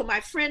looks like. So my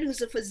friend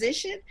who's a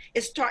physician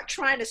is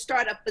trying to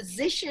start a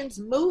physicians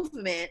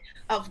movement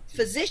of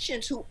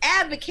physicians who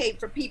advocate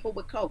for people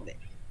with COVID.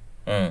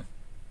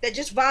 That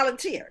just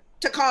volunteer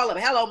to call them.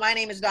 Hello, my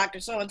name is Dr.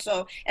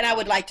 So-and-so, and I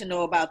would like to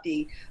know about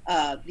the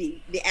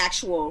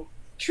actual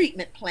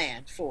treatment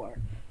plan for.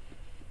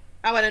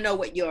 I want to know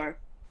what your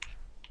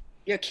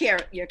care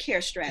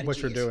strategy what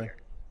you're is doing. Here.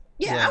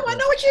 Yeah, I want to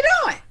know what you're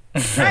doing.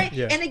 Right?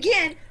 Yeah. And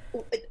again,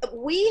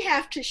 we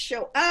have to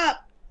show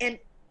up, and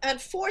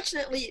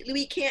unfortunately,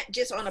 we can't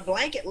just on a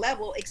blanket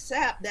level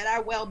accept that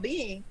our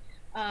well-being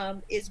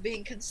is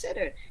being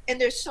considered. And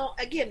there's so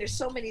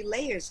many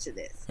layers to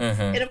this.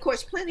 And of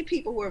course, plenty of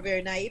people who are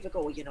very naive will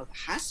go, the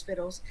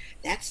hospitals,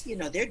 that's,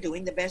 they're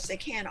doing the best they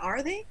can.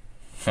 Are they?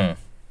 And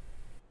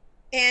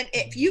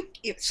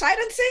if sight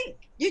unseen,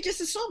 you're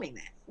just assuming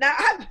that. Now,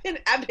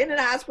 I've been in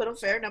a hospital a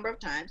fair number of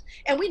times,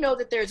 and we know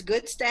that there's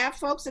good staff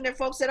folks and there are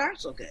folks that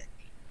aren't so good.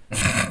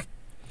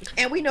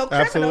 And we know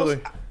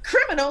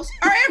criminals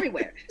are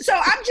everywhere. So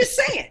I'm just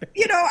saying,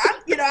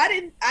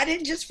 I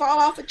didn't just fall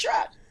off a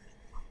truck.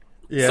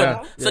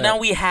 Yeah. So now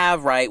we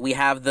have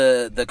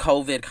the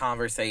COVID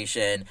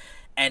conversation,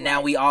 and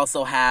now we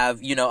also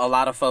have, a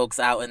lot of folks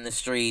out in the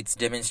streets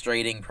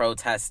demonstrating,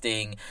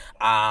 protesting,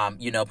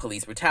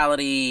 police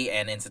brutality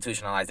and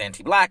institutionalized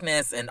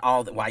anti-blackness and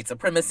all the white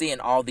supremacy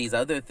and all these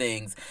other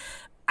things.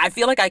 I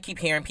feel like I keep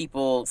hearing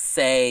people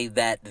say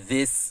that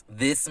this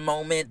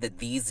moment, that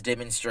these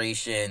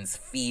demonstrations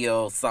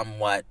feel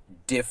somewhat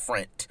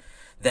different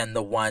than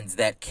the ones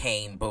that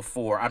came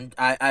before.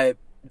 I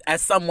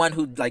as someone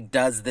who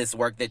does this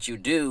work that you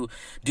do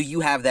you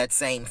have that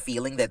same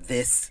feeling that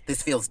this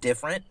feels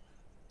different?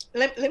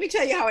 Let me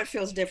tell you how it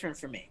feels different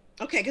for me.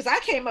 Okay, because I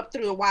came up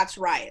through the Watts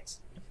riots,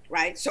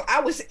 right? So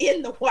I was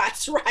in the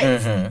Watts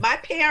riots. My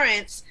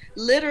parents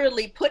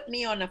literally put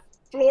me on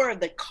floor of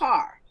the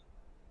car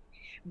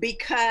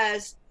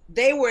because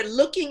they were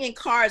looking in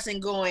cars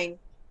and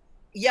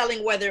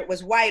yelling whether it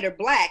was white or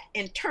black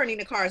and turning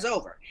the cars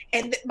over.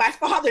 And my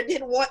father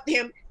didn't want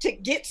them to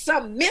get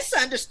some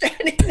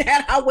misunderstanding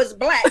that I was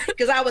black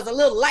because I was a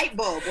little light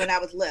bulb when I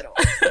was little.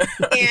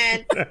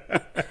 And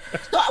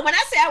so when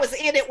I say I was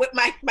in it with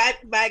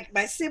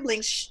my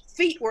siblings'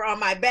 feet were on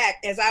my back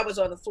as I was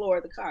on the floor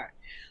of the car.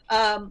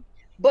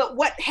 But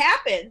what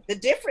happened, the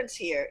difference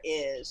here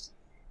is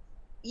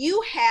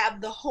you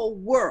have the whole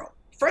world.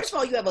 First of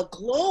all, you have a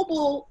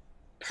global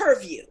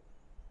purview,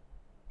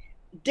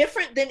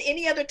 different than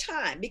any other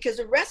time, because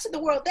the rest of the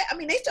world,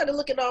 they started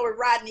looking on with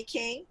Rodney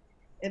King,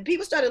 and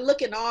people started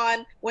looking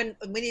on when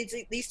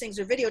these things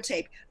are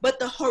videotaped. But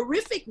the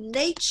horrific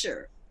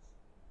nature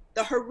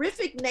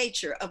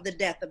of the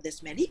death of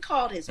this man, he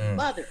called his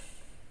mother.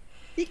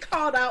 He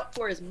called out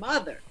for his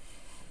mother,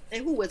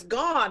 and who was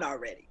gone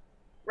already,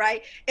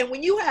 right? And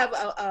when you have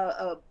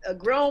a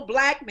grown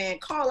black man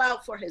call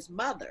out for his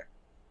mother,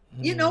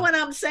 you know what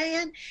I'm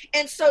saying?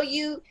 And so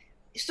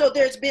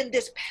there's been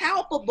this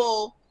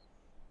palpable.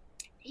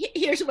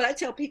 Here's what I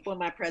tell people in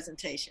my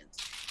presentations.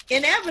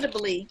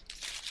 Inevitably,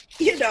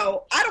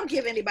 I don't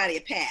give anybody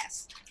a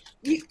pass.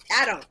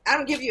 I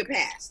don't give you a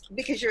pass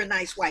because you're a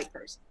nice white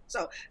person.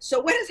 So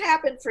what has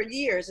happened for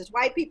years is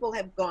white people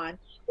have gone,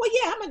 well,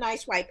 yeah, I'm a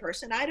nice white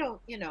person. I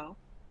don't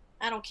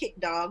kick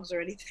dogs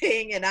or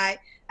anything, and I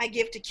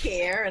give to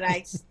care, and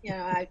I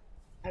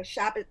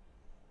shop at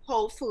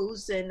Whole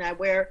Foods, and I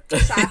wear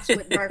socks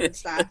with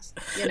Birkenstocks.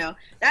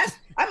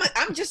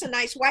 I'm just a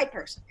nice white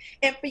person.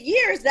 And for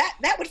years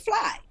that would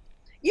fly.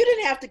 You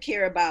didn't have to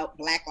care about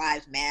Black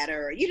Lives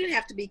Matter, or you didn't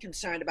have to be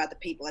concerned about the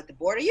people at the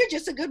border. You're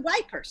just a good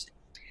white person.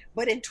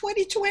 But in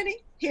 2020,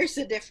 here's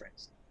the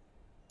difference.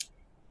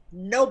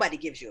 Nobody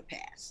gives you a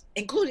pass,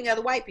 including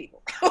other white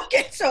people.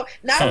 Okay, so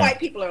now white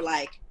people are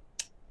like,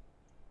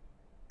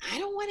 I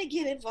don't want to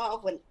get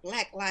involved with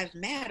Black Lives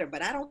Matter,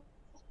 but I don't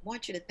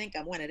want you to think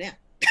I'm one of them.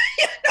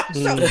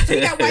 So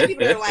you got white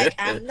people that are like,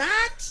 I'm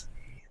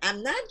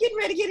not getting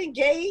ready to get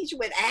engaged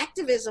with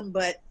activism,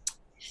 but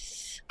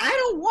I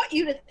don't want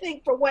you to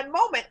think for one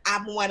moment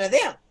I'm one of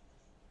them.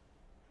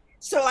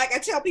 So like I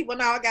tell people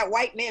now, I got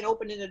white men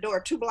opening the door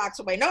 2 blocks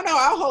away. No,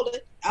 I'll hold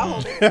it.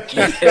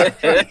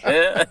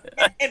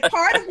 And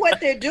part of what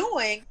they're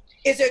doing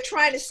is they're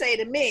trying to say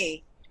to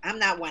me, I'm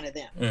not one of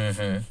them.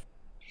 Mm-hmm.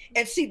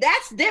 And see,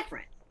 that's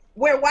different.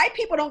 Where white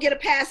people don't get a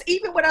pass,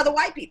 even with other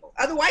white people.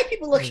 Other white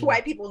people look at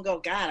white people and go,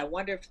 God, I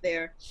wonder if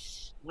they're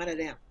one of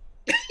them.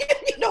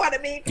 You know what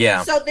I mean?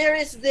 Yeah. So there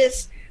is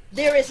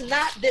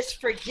not this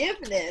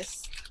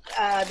forgiveness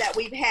that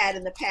we've had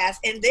in the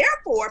past. And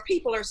therefore,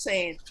 people are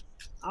saying,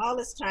 all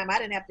this time, I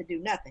didn't have to do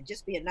nothing.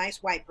 Just be a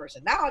nice white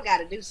person. Now I got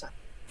to do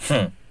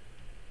something.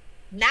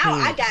 Now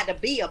I got to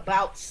be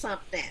about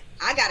something.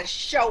 I got to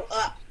show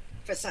up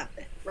for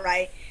something,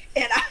 right?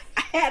 And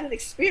I had an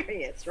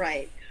experience,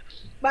 right?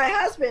 My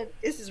husband,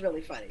 this is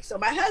really funny. So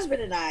my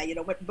husband and I,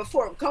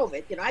 before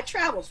COVID, I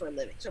traveled for a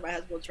living. So my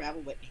husband would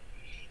travel with me.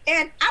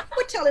 And I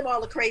would tell him all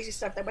the crazy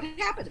stuff that would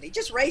happen to me,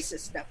 just racist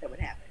stuff that would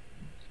happen.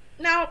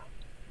 Now,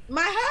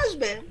 my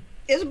husband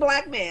is a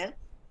black man,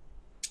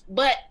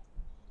 but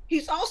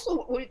he's also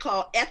what we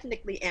call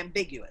ethnically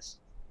ambiguous,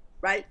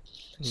 right?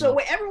 So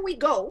wherever we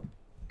go,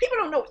 people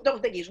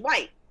don't think he's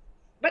white,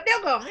 but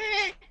they'll go,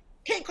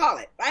 can't call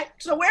it, right?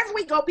 So wherever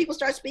we go, people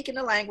start speaking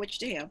the language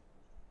to him.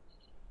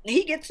 And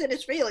he gets in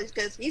his feelings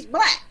because he's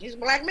black. He's a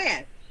black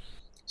man.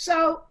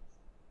 So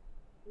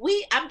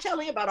I'm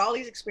telling you about all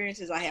these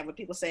experiences I have with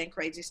people saying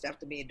crazy stuff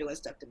to me and doing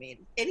stuff to me.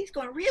 And he's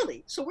going,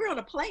 really? So we're on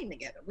a plane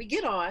together. We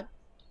get on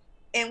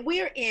and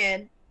we're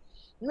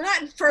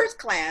not in first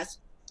class,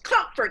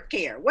 comfort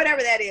care,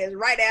 whatever that is,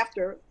 right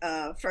after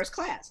first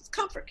class. It's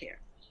comfort care.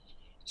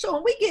 So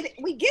when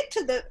we get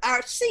to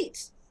our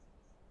seats,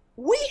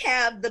 we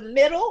have the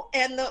middle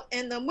and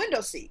the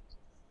window seat.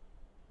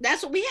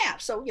 That's what we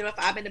have. So, if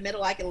I'm in the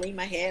middle, I can lean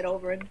my head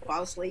over and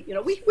fall asleep.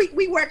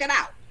 We work it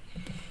out.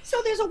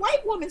 So there's a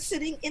white woman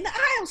sitting in the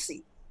aisle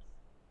seat.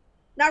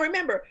 Now,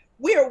 remember,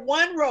 we are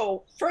one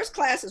row. First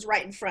class is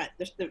right in front,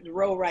 the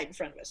row right in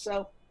front of us.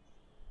 So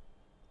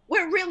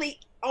we're really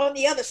on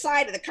the other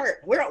side of the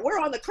curtain. We're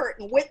on the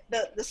curtain with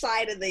the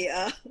side of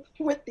the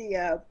with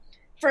the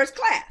first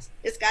class.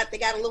 They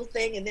got a little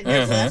thing, and then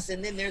there's us,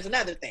 and then there's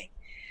another thing.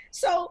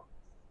 So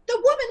the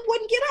woman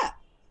wouldn't get up.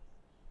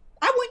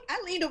 I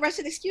leaned over. I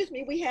said, "Excuse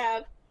me, we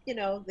have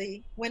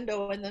the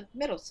window in the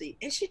middle seat,"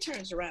 and she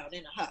turns around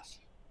in a huff.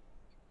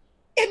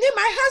 And then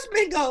my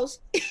husband goes,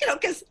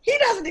 because he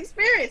doesn't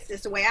experience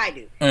this the way I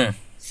do.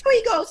 So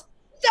he goes,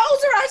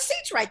 "Those are our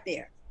seats right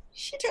there."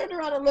 She turned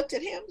around and looked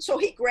at him. So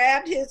he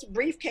grabbed his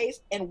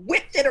briefcase and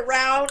whipped it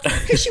around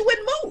because she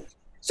wouldn't move.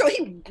 So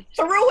he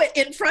threw it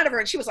in front of her,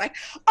 and she was like,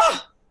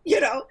 "Oh,"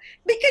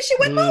 because she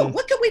wouldn't move.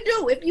 What can we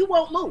do if you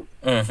won't move?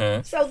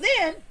 So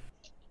then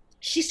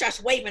she starts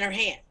waving her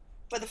hand.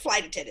 for the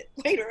flight attendant.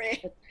 Wait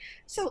around.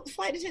 So the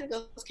flight attendant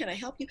goes, can I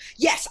help you?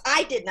 Yes,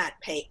 I did not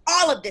pay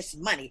all of this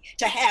money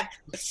to have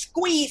to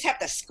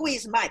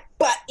squeeze my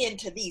butt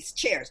into these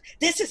chairs.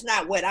 This is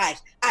not what I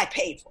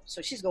paid for.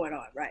 So she's going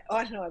on, right?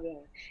 Oh,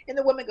 no. And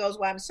the woman goes,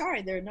 well, I'm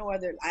sorry, there are no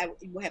other,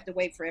 we'll have to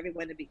wait for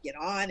everyone to get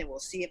on and we'll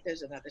see if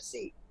there's another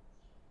seat.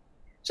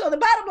 So the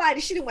bottom line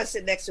is she didn't want to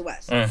sit next to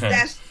us.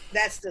 Mm-hmm.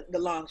 That's the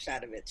long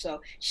shot of it.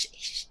 So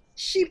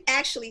she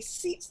actually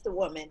seats the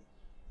woman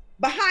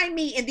behind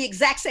me in the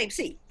exact same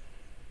seat.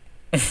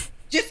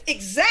 Just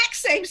exact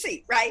same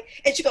seat, right?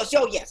 And she goes,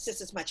 oh, yes,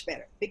 this is much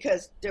better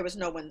because there was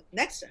no one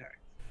next to her,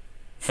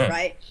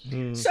 right?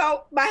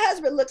 So my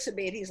husband looks at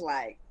me and he's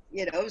like,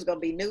 it was going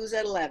to be news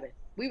at 11.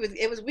 We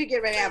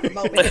get ready to have a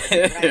moment,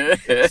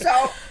 right?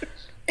 So,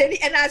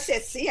 and I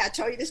said, see, I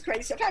told you this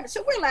crazy stuff happened.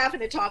 So we're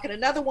laughing and talking.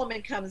 Another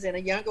woman comes in, a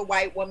younger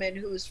white woman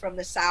who's from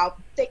the South,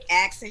 thick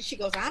accent. She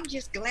goes, I'm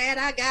just glad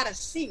I got a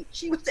seat.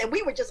 And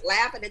we were just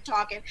laughing and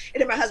talking.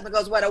 And then my husband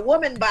goes, well, a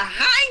woman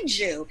behind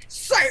you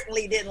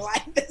certainly didn't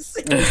like this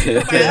seat.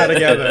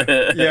 Together.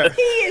 Yeah.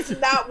 He is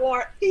not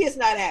warm. He is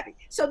not happy.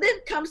 So then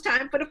comes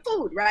time for the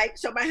food, right?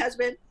 So my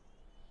husband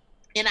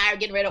and I are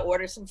getting ready to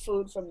order some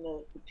food from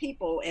the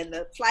people. And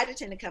the flight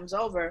attendant comes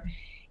over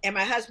and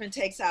my husband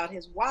takes out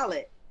his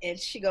wallet. And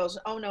she goes,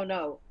 oh,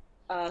 no.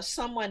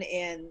 Someone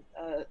in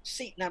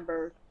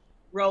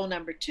row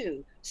number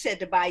 2 said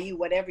to buy you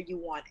whatever you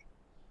wanted.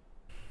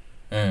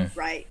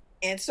 Right.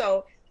 And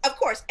so, of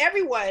course,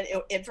 everyone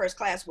in first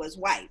class was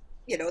white,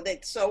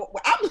 so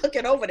I'm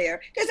looking over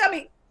there because,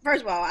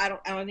 first of all, I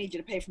don't need you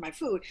to pay for my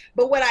food.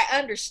 But what I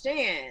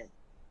understand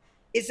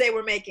is they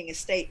were making a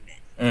statement.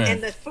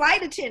 And the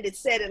flight attendant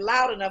said it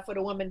loud enough for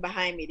the woman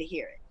behind me to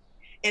hear it.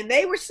 And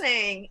they were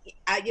saying,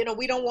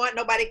 we don't want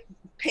nobody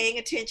paying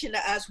attention to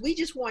us. We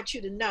just want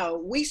you to know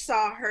we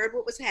heard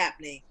what was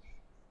happening,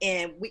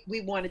 and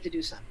we wanted to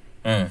do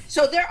something.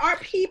 So there are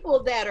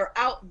people that are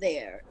out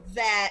there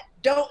that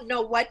don't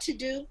know what to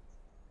do,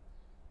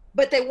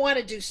 but they want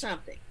to do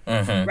something,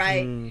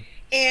 right?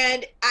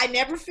 And I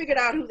never figured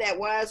out who that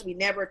was. We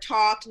never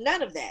talked,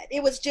 none of that.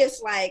 It was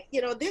just like,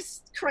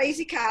 this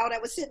crazy cow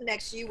that was sitting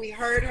next to you, we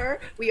heard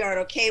her, we aren't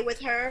okay with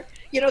her.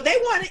 They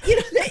wanted,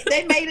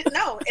 they made it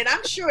known. And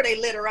I'm sure they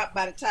lit her up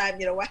by the time,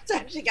 by the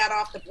time she got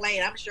off the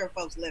plane, I'm sure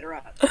folks lit her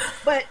up.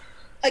 But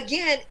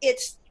again,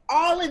 it's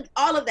all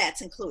of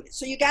that's included.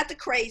 So you got the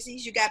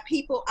crazies, you got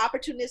people,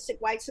 opportunistic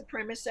white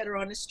supremacists that are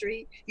on the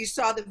street. You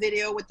saw the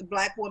video with the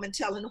black woman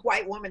telling the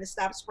white woman to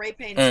stop spray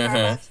painting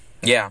Starbucks.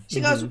 Yeah. She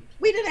goes,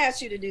 we didn't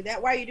ask you to do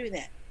that. Why are you doing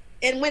that?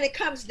 And when it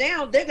comes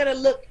down, they're going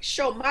to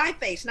show my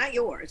face, not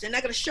yours. They're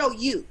not going to show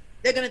you.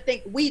 They're going to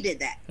think we did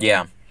that.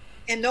 Yeah.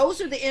 And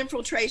those are the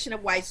infiltration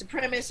of white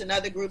supremacists and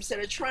other groups that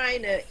are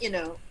trying to,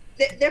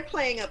 they're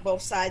playing up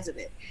both sides of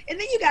it. And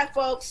then you got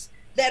folks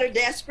that are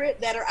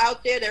desperate, that are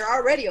out there, they're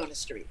already on the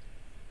street.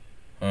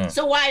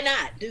 So why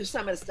not do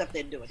some of the stuff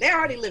they're doing? They're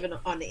already living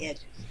on the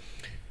edges.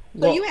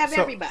 So you have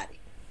everybody.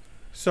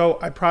 So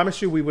I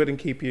promise you we wouldn't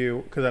keep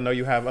you because I know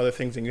you have other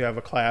things and you have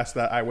a class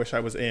that I wish I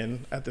was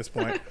in at this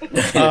point.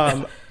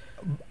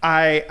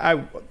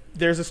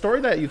 There's a story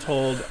that you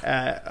told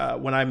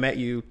when I met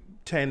you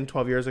 10,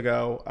 12 years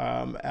ago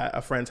at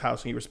a friend's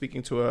house and you were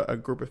speaking to a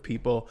group of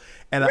people.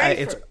 And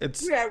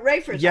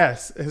Rayford.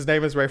 Yes, his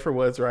name is Rayford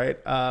Woods, right?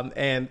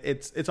 And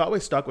it's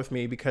always stuck with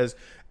me because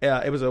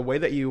it was a way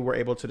that you were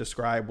able to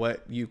describe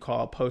what you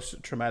call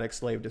post-traumatic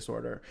slave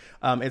disorder.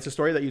 It's a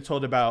story that you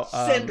told about...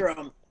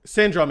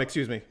 Syndrome,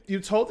 excuse me. You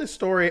told this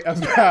story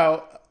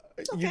about...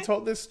 You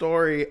told this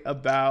story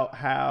about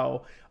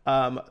how...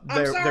 I'm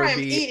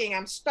eating.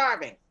 I'm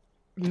starving.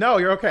 No,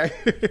 you're okay.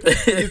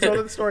 You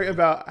told the story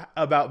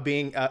about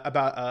being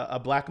about a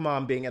black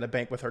mom being at a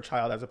bank with her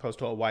child as opposed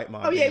to a white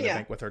mom being at a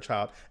bank with her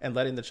child and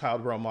letting the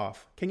child roam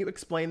off. Can you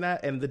explain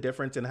that and the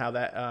difference in how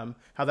that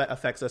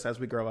affects us as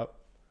we grow up?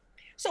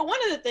 So one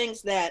of the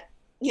things that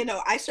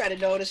I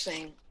started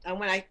noticing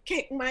when I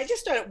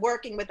just started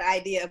working with the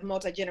idea of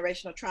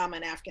multi-generational trauma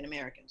in African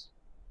Americans,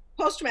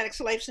 post-traumatic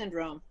slave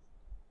syndrome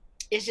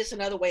is just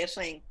another way of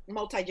saying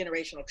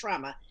multi-generational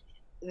trauma.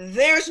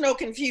 There's no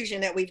confusion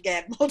that we've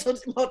got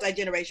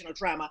multi-generational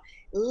trauma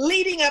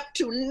leading up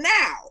to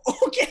now.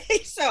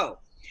 Okay, so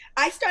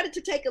I started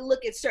to take a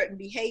look at certain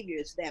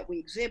behaviors that we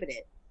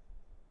exhibited.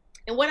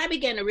 And what I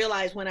began to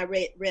realize when I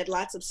read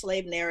lots of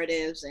slave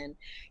narratives and,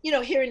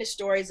 hearing the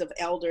stories of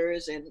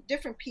elders and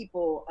different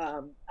people,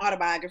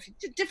 autobiography,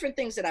 different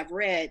things that I've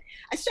read,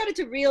 I started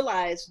to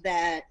realize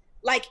that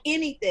like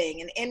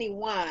anything and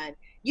anyone,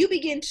 you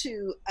begin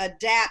to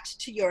adapt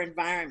to your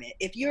environment.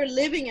 If you're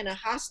living in a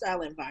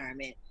hostile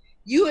environment,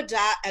 you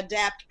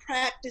adapt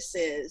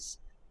practices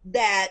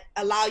that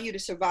allow you to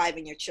survive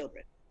in your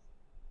children.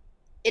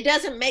 It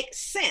doesn't make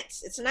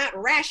sense. It's not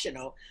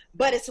rational,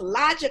 but it's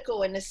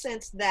logical in the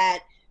sense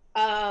that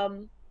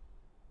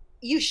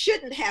you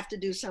shouldn't have to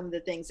do some of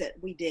the things that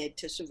we did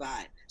to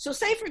survive. So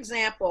say, for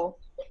example,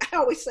 I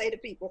always say to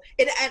people,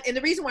 and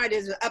the reason why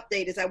there's an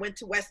update is I went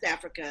to West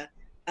Africa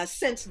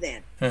since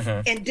then,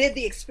 Mhm. and did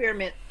the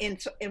experiment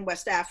in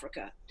West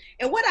Africa.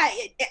 And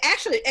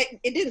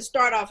it didn't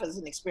start off as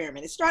an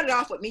experiment. It started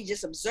off with me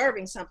just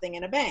observing something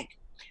in a bank.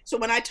 So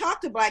when I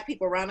talk to Black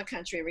people around the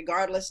country,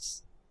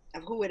 regardless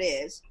of who it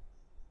is,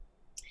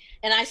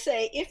 and I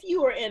say, if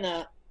you are in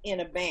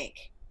a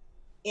bank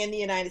in the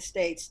United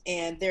States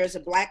and there's a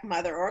Black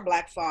mother or a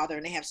Black father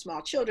and they have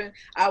small children,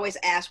 I always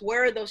ask,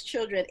 where are those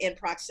children in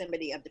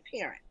proximity of the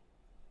parent?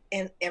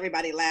 And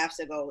everybody laughs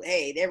and go,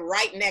 hey, they're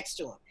right next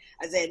to him.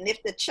 I said, and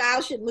if the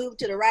child should move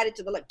to the right or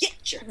to the left,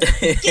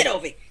 get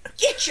over here.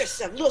 Get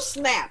yourself, little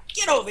snap,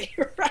 get over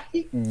here,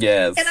 right?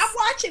 Yes. And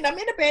I'm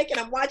in a bank and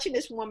I'm watching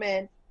this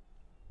woman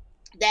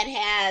that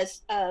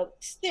has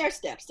stair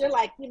steps. They're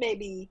like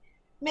maybe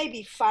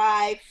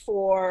 5,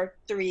 4,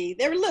 3.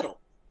 They're little.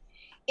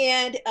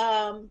 And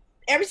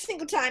every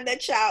single time any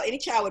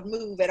child would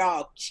move at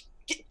all,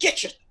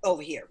 get you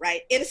over here,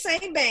 right? In the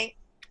same bank,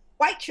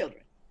 white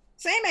children,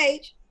 same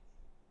age,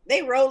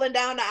 they rolling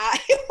down the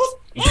aisles.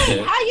 Hey,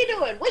 how you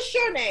doing? What's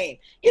your name?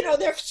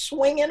 They're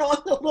swinging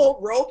on the little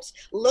ropes,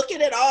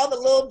 looking at all the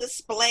little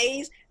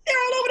displays. They're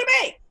all over the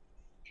bank.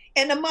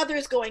 And the mother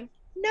is going,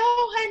 no,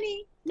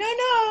 honey,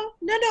 no,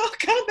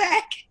 come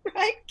back,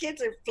 right?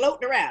 Kids are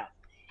floating around.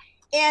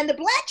 And the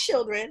Black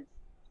children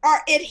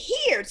are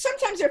adhered.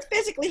 Sometimes they're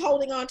physically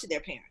holding on to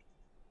their parent.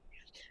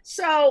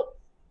 So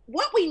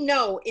what we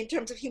know in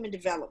terms of human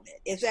development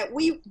is that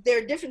there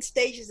are different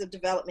stages of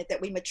development that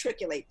we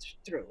matriculate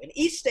through. And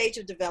each stage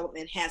of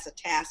development has a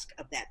task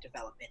of that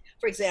development.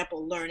 For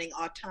example, learning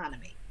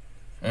autonomy.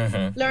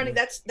 Mm-hmm. Learning,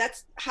 that's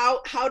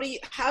how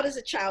does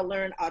a child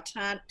learn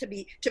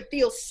to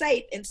feel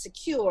safe and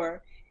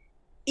secure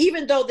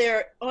even though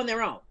they're on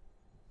their own?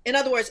 In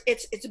other words,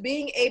 it's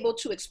being able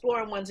to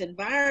explore one's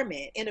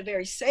environment in a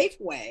very safe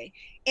way,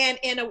 and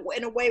in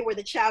a way where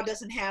the child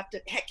doesn't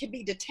can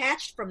be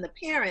detached from the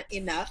parent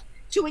enough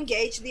to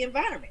engage the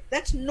environment.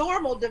 That's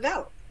normal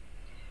development.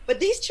 But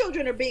these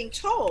children are being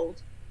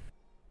told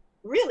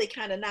really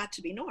kind of not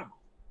to be normal.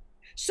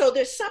 So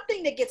there's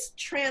something that gets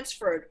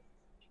transferred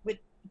with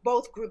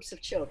both groups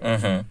of children.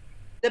 Mm-hmm.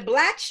 The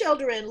Black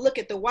children look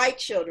at the white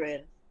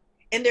children,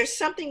 and there's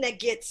something that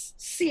gets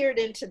seared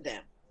into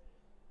them.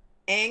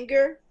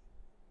 Anger,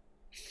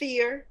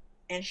 fear,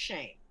 and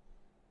shame.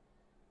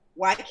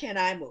 Why can't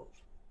I move?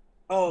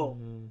 Oh,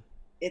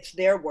 it's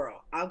their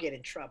world. I'll get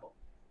in trouble.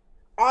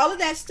 All of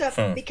that stuff,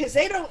 because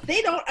they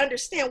don't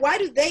understand, why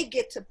do they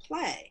get to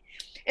play?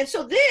 And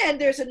so then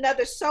there's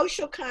another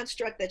social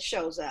construct that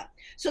shows up.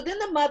 So then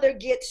the mother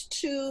gets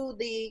to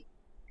the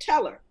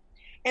teller,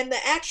 and the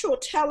actual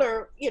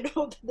teller,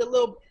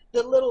 the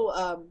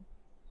little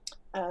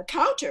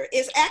counter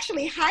is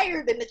actually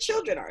higher than the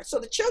children are. So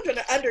the children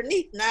are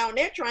underneath now and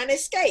they're trying to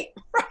escape,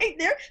 right?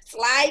 They're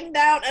sliding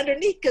down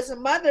underneath because the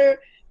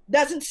mother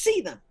doesn't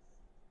see them.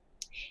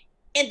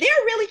 And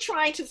they're really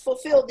trying to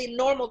fulfill the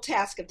normal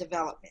task of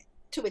development,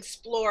 to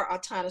explore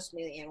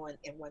autonomously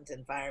in one's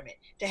environment,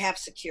 to have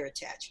secure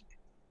attachment.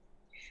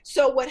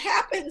 So what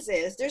happens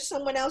is there's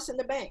someone else in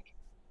the bank,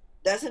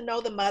 doesn't know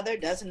the mother,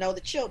 doesn't know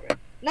the children,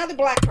 another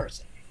Black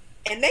person.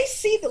 And they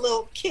see the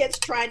little kids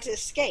trying to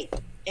escape,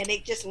 and they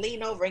just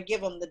lean over and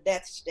give them the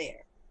death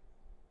stare.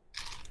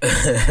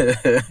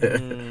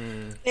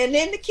 And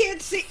then the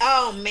kids see,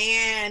 oh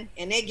man,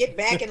 and they get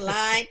back in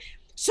line.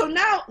 So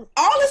now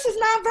all this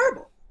is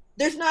nonverbal.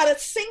 There's not a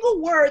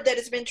single word that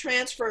has been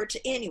transferred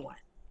to anyone.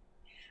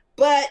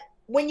 But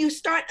when you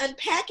start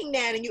unpacking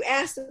that and you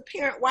ask the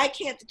parent, why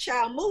can't the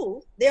child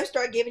move? They'll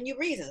start giving you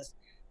reasons.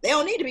 They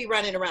don't need to be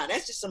running around.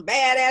 That's just some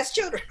badass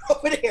children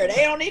over there.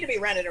 They don't need to be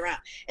running around.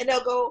 And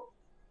they'll go,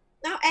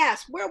 now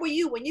ask, where were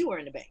you when you were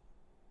in the bank?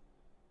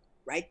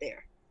 Right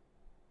there.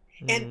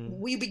 And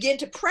we begin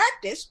to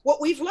practice what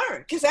we've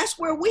learned, because that's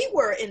where we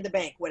were in the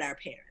bank with our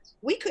parents.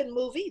 We couldn't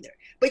move either.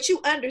 But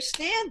you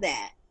understand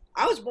that.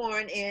 I was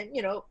born in,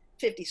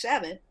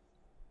 57.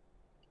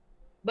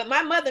 But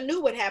my mother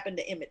knew what happened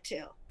to Emmett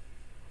Till.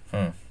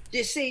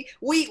 You see,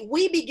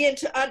 we begin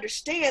to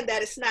understand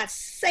that it's not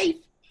safe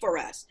for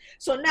us.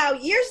 So now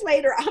years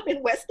later, I'm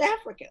in West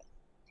Africa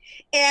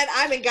and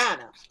I'm in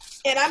Ghana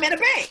and I'm in a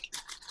bank.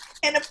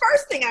 And the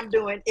first thing I'm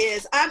doing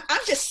is I'm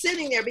just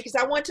sitting there because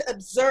I want to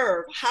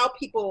observe how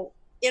people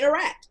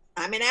interact.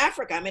 I'm in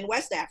Africa, I'm in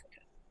West Africa.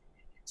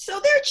 So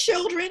there are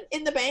children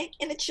in the bank,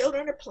 and the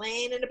children are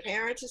playing, and the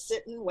parents are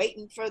sitting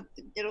waiting for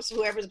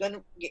whoever's going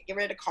to get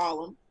ready to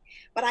call them.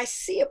 But I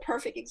see a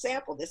perfect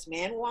example. This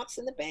man walks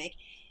in the bank.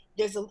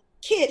 There's a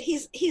kid.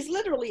 He's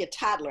literally a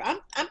toddler.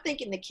 I'm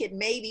thinking the kid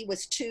maybe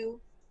was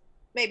 2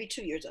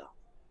 years old.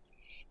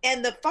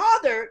 And the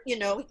father,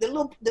 the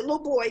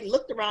little boy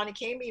looked around.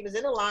 He was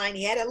in a line.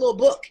 He had a little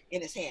book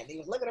in his hand. He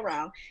was looking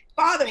around.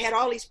 Father had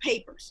all these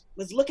papers,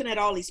 was looking at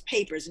all these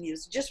papers, and he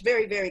was just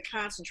very, very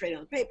concentrated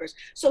on the papers.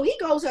 So he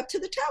goes up to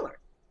the teller,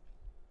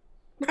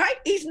 right?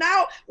 He's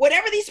now,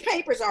 whatever these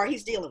papers are,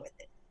 he's dealing with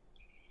it.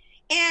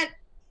 And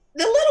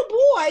the little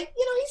boy,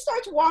 he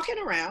starts walking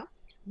around.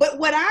 But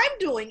what I'm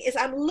doing is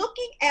I'm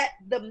looking at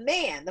the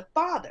man, the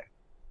father,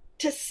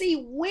 to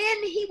see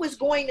when he was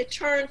going to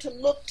turn to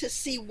look to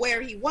see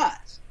where he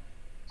was.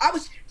 I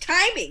was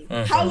timing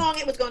how long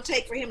it was going to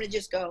take for him to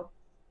just go,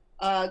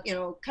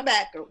 come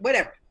back or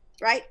whatever,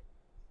 right?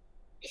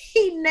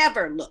 He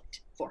never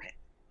looked for him,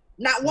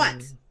 not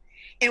once.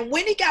 And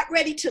when he got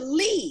ready to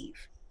leave,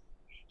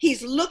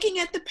 he's looking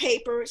at the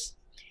papers,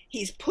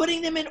 he's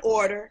putting them in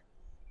order.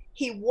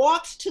 He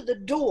walks to the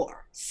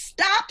door,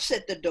 stops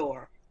at the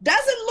door,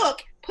 doesn't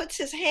look, puts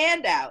his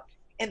hand out,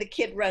 and the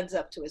kid runs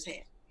up to his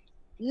hand.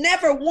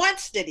 Never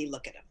once did he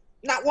look at him,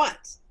 not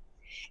once.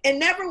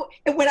 And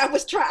when I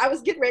was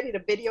getting ready to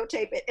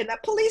videotape it, and a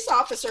police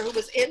officer who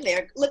was in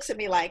there looks at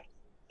me like,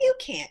 you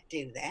can't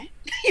do that,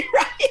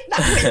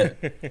 right?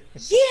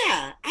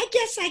 Yeah, I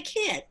guess I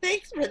can't.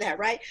 Thanks for that,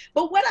 right?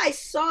 But what I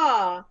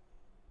saw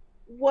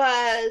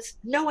was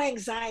no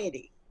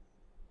anxiety.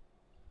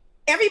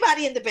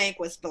 Everybody in the bank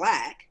was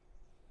Black.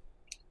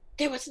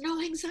 There was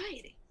no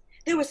anxiety.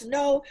 There was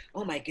no,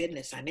 oh my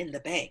goodness, I'm in the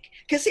bank.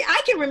 Because see,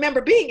 I can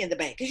remember being in the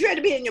bank, because you had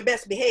to be in your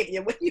best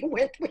behavior when you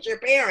went with your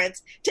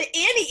parents to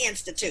any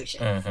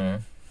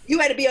institution. You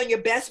had to be on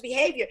your best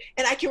behavior.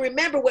 And I can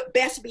remember what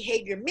best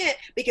behavior meant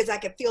because I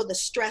could feel the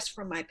stress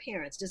from my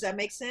parents. Does that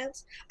make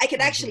sense? I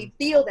could actually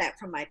feel that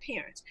from my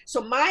parents.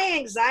 So my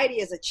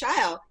anxiety as a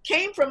child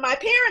came from my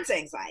parents'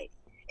 anxiety.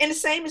 And the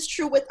same is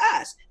true with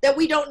us, that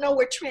we don't know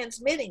we're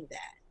transmitting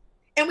that.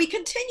 And we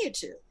continue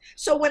to.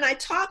 So when I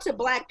talk to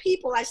Black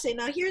people, I say,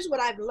 now here's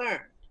what I've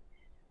learned.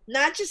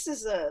 Not just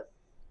as a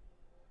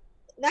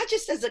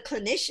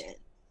clinician,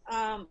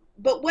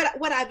 but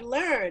what I've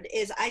learned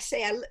is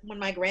when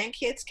my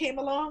grandkids came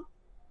along,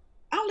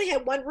 I only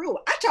had one rule.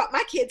 I taught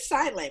my kids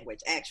sign language,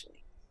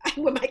 actually.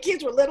 When my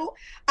kids were little,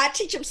 I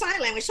teach them sign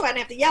language so I didn't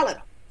have to yell at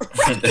them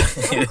right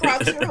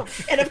across the room.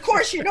 And of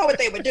course, you know what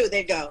they would do.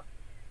 They'd go.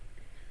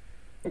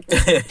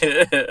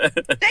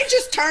 They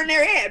just turn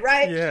their head,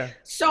 right? Yeah.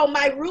 So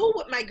my rule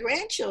with my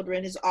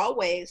grandchildren is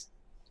always,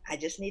 I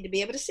just need to be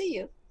able to see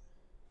you.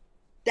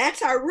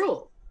 That's our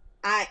rule.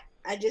 I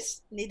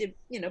just need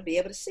to, be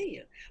able to see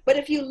you. But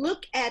if you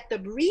look at the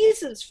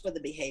reasons for the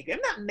behavior,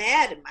 I'm not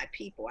mad at my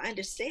people. I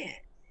understand.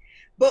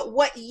 But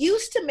what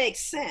used to make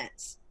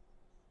sense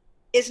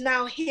is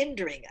now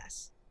hindering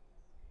us.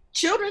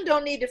 Children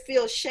don't need to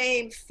feel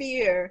shame,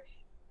 fear,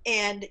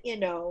 and,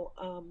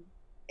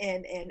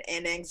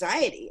 and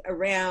anxiety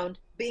around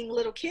being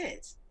little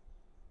kids.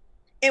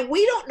 And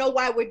we don't know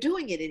why we're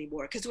doing it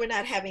anymore because we're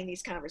not having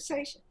these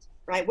conversations,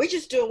 right? We're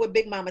just doing what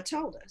Big Mama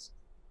told us.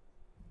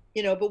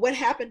 But what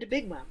happened to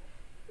Big Mama,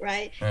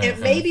 right? And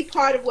maybe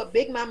part of what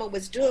Big Mama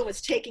was doing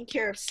was taking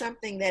care of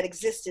something that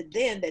existed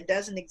then that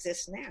doesn't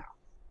exist now.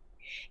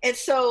 And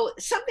so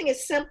something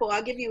as simple,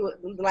 I'll give you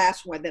the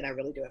last one, then I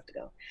really do have to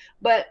go.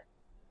 But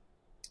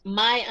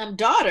my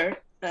daughter,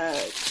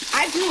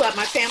 I grew up,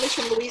 my family's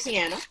from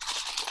Louisiana,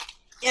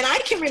 and I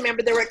can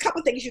remember there were a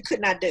couple things you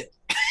could not do.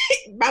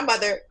 My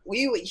mother,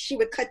 she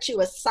would cut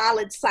you a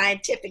solid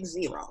scientific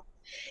 0.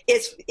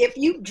 If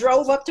you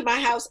drove up to my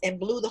house and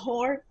blew the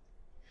horn,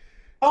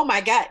 oh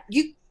my God,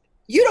 you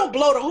don't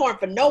blow the horn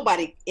for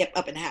nobody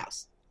up in the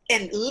house.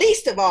 And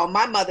least of all,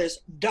 my mother's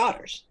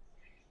daughters.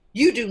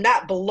 You do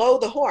not blow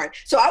the horn.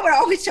 So I would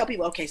always tell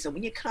people, okay, so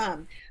when you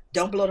come,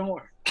 don't blow the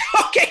horn.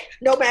 Okay,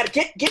 no matter,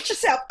 get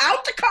yourself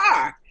out the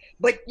car.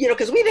 But,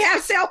 because we didn't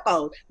have cell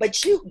phones,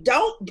 but you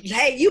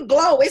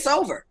blow, it's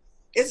over.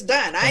 It's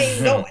done. I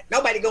ain't going.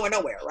 Nobody going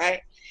nowhere,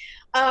 right?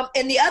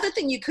 And the other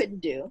thing you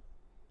couldn't do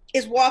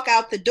is walk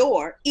out the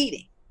door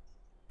eating.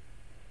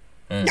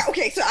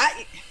 Okay, so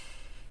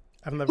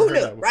I've never heard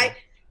that before. Right?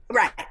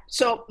 Right.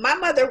 So my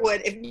mother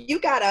would, if you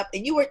got up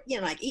and you were,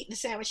 like eating a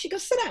sandwich, she'd go,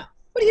 sit down.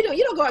 What are you doing?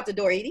 You don't go out the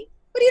door eating.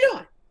 What are you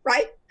doing?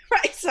 Right?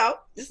 Right. So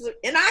this is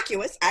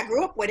innocuous. I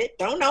grew up with it.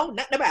 Don't know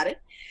nothing about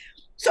it.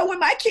 So when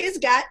my kids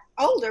got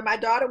older, my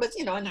daughter was,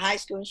 in high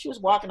school and she was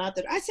walking out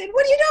the door. I said,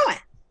 what are you doing?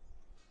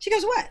 She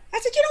goes, what? I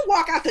said, you don't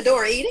walk out the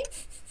door eating.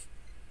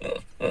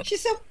 She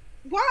said,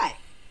 why?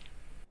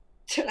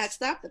 Till I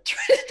stopped and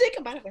tried to think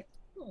about it. Like,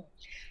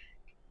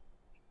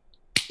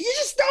 you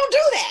just don't do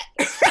that.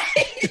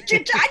 Right?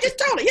 I just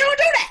told her, you don't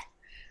do that.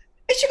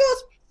 And she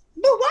goes,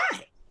 but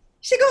why?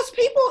 She goes,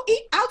 people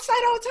eat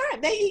outside all the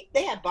time.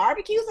 They have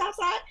barbecues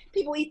outside.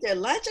 People eat their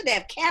lunch and they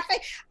have cafe.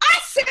 I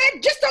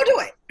said, just don't do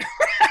it.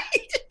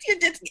 Right? You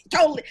just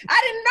totally,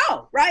 I didn't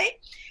know, right?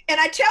 And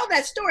I tell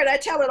that story, and I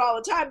tell it all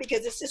the time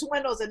because it's just one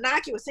of those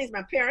innocuous things.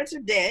 My parents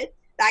are dead.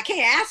 I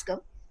can't ask them,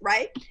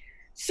 right?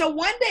 So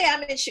one day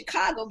I'm in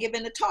Chicago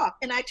giving a talk,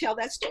 and I tell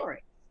that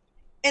story.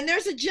 And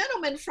there's a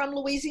gentleman from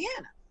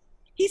Louisiana.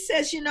 He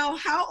says,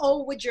 how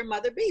old would your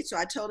mother be? So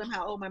I told him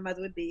how old my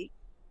mother would be.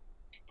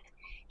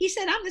 He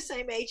said, I'm the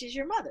same age as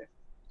your mother.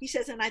 He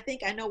says, and I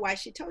think I know why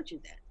she told you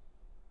that.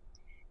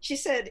 He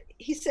said,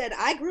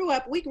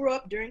 we grew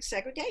up during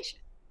segregation.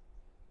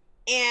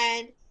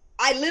 And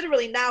I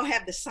literally now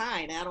have the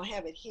sign. I don't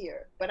have it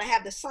here, but I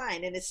have the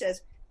sign and it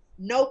says,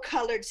 no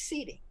colored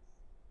seating.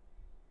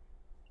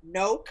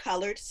 No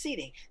colored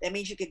seating. That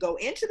means you could go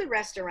into the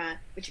restaurant,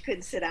 but you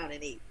couldn't sit down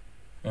and eat.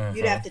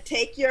 You'd have to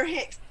take your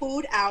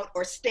food out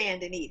or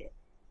stand and eat it.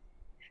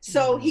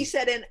 So he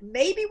said, and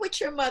maybe what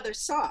your mother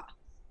saw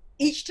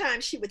each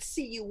time she would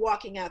see you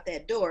walking out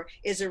that door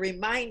is a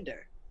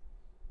reminder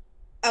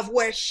of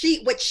what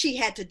she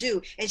had to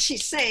do. And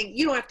she's saying,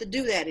 you don't have to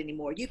do that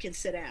anymore. You can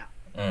sit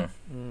down.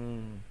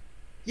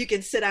 You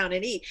can sit down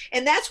and eat.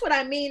 And that's what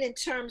I mean in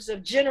terms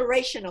of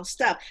generational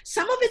stuff.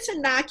 Some of it's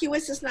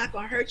innocuous, it's not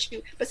going to hurt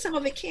you, but some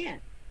of it can.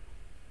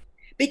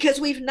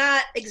 Because we've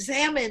not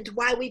examined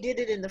why we did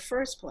it in the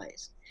first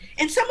place.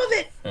 And some of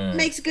it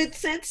makes good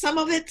sense. Some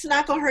of it's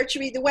not going to hurt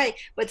you either way.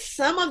 But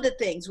some of the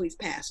things we've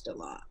passed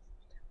along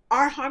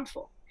are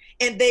harmful.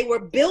 And they were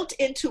built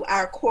into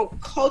our, quote,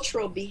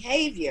 cultural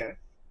behavior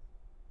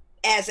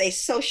as a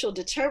social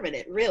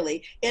determinant,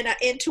 really,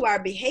 into our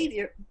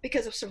behavior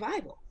because of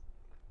survival.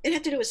 It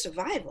had to do with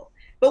survival.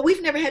 But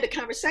we've never had a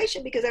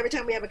conversation, because every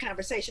time we have a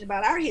conversation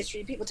about our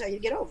history, people tell you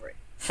to get over it.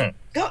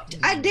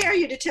 I dare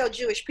you to tell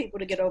Jewish people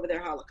to get over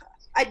their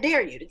Holocaust. I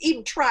dare you to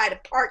even try to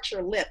part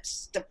your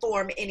lips to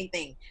form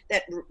anything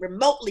that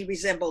remotely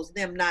resembles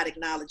them not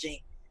acknowledging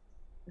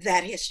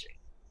that history,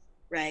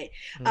 right?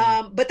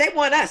 But they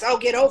want us,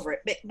 get over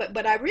it.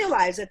 But I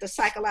realize that the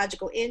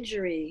psychological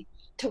injury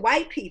to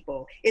white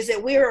people is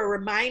that we're a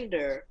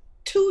reminder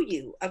to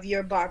you of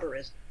your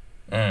barbarism.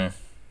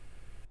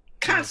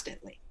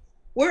 Constantly.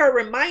 We're a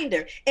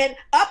reminder. And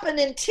up and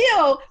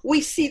until we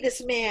see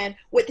this man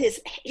with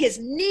his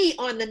knee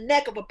on the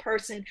neck of a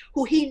person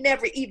who he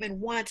never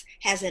even once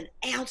has an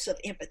ounce of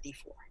empathy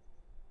for.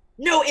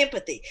 No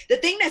empathy. The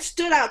thing that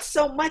stood out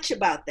so much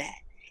about that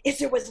is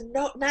there was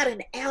not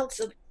an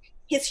ounce of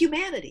his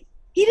humanity.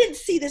 He didn't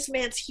see this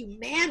man's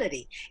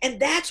humanity. And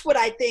that's what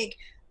I think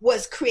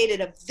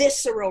created a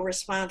visceral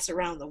response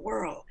around the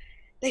world.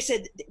 They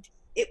said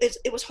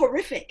it was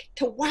horrific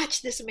to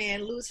watch this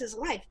man lose his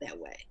life that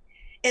way.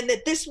 And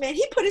that this man,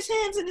 he put his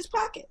hands in his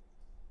pocket.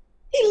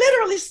 He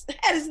literally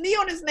had his knee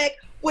on his neck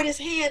with his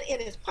hand in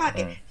his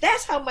pocket.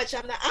 That's how much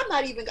I'm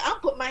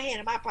putting my hand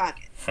in my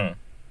pocket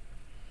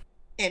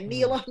and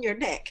kneel on your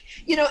neck.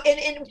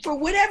 And for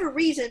whatever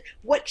reason,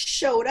 what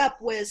showed up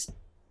was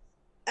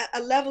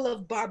a level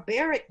of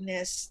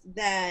barbaricness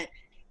that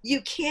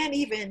you can't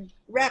even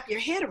wrap your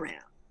head around.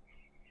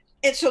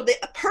 And so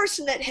a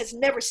person that has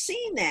never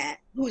seen that,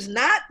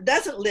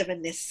 doesn't live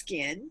in this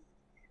skin,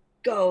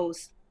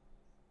 goes,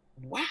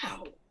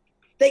 wow,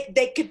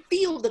 they could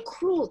feel the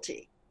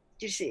cruelty,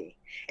 you see.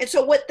 And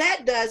so what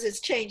that does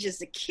is changes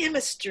the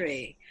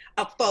chemistry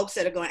of folks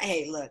that are going,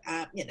 hey, look,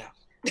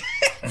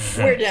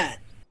 we're done.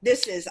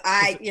 This is,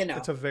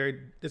 It's a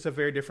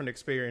very different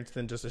experience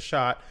than just a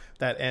shot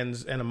that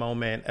ends in a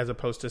moment, as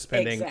opposed to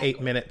spending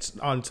 8 minutes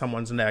on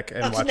someone's neck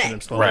and watching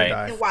them slowly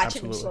die. And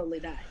watching them slowly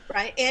die,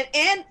 right?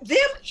 And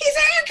he's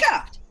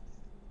handcuffed.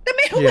 The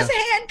man who was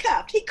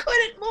handcuffed, he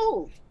couldn't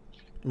move.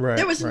 Right,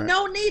 there was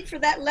no need for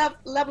that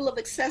level of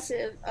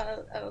excessive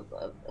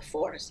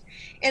force.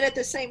 And at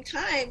the same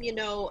time,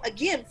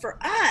 again, for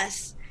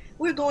us,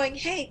 we're going,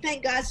 hey,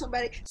 thank God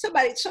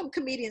some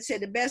comedian said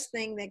the best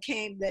thing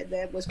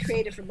that was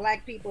created for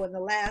Black people in the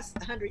last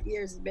 100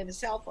 years has been a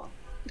cell phone.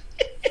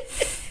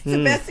 It's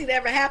the best thing that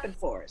ever happened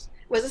for us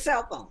was a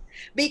cell phone.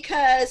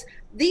 Because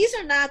these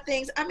are not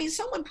things,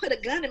 someone put a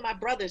gun in my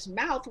brother's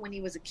mouth when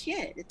he was a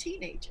kid, a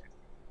teenager.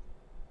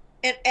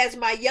 And as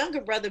my younger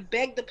brother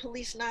begged the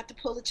police not to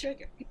pull the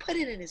trigger, he put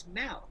it in his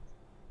mouth.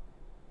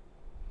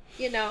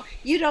 You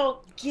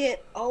don't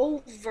get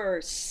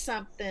over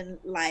something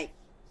like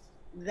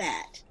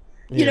that.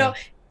 And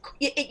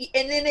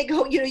then they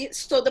go,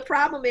 so the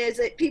problem is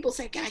that people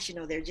say, gosh,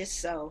 they're just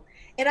so.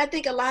 And I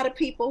think a lot of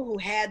people who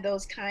had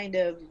those kind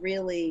of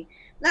really,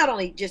 not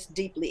only just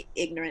deeply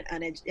ignorant,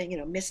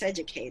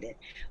 miseducated,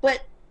 but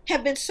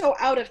have been so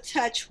out of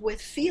touch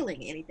with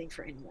feeling anything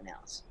for anyone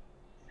else.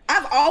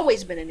 I've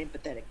always been an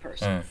empathetic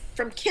person.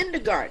 From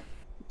kindergarten,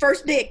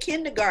 first day of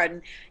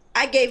kindergarten,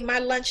 I gave my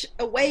lunch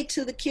away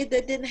to the kid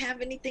that didn't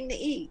have anything to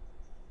eat.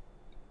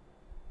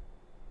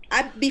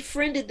 I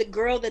befriended the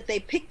girl that they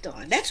picked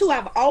on. That's who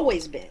I've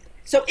always been.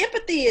 So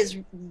empathy is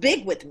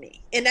big with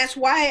me. And that's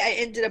why I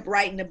ended up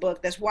writing the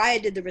book. That's why I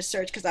did the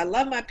research, because I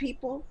love my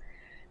people.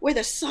 We're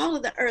the salt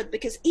of the earth,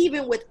 because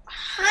even with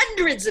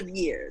hundreds of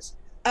years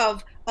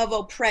of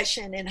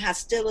oppression and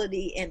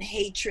hostility and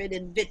hatred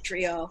and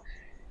vitriol,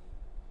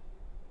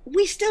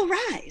 we still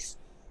rise.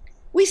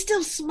 We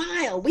still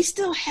smile. We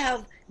still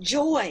have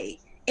joy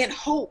and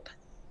hope.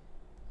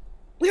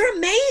 We're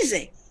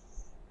amazing.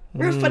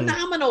 We're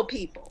phenomenal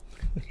people.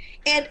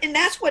 And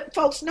that's what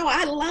folks know.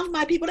 I love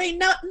my people.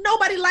 Ain't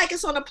nobody like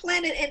us on the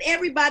planet, and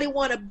everybody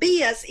want to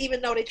be us,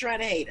 even though they try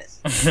to hate us.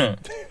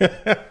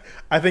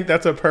 I think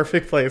that's a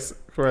perfect place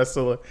for us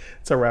to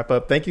wrap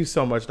up. Thank you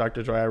so much,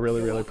 Dr. Joy. I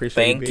really, really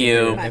appreciate you being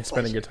here and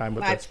spending your time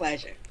with us. My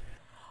pleasure.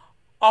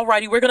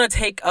 Alrighty, we're going to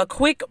take a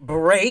quick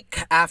break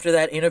after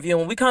that interview.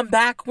 When we come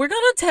back, we're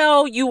going to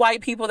tell you white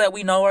people that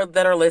we know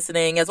that are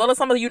listening, as well as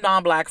some of you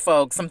non-Black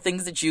folks, some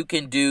things that you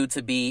can do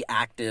to be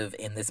active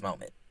in this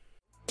moment.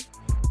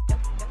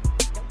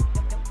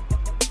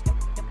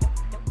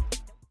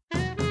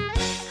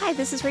 Hi,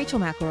 this is Rachel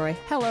McElroy.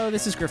 Hello,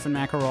 this is Griffin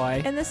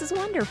McElroy. And this is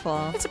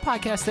wonderful. It's a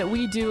podcast that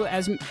we do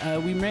as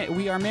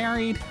we are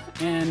married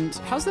And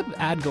how's the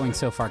ad going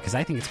so far? Because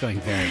I think it's going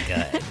very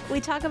good.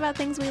 We talk about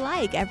things we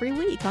like every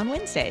week on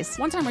Wednesdays.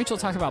 One time Rachel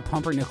talked about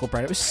pumpernickel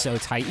bread. It was so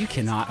tight. You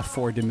cannot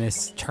afford to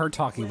miss her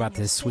talking about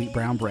this sweet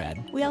brown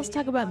bread. We also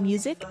talk about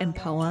music and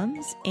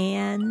poems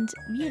and,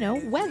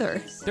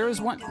 weather. There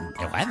was one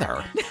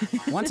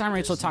time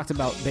Rachel talked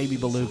about Baby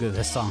Beluga,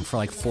 the song, for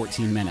like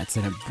 14 minutes,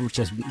 and it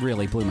just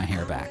really blew my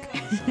hair back.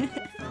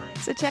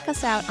 So check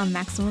us out on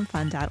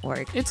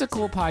MaximumFun.org. It's a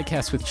cool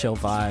podcast with chill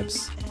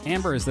vibes.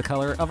 Amber is the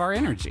color of our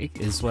energy,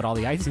 is what all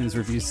the iTunes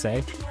reviews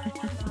say.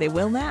 They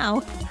will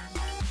now.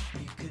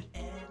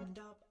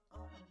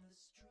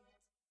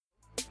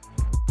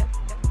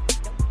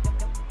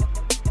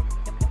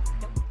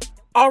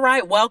 All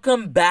right,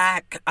 welcome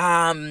back.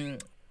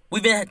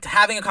 We've been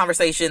having a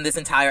conversation this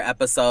entire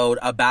episode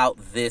about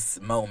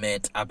this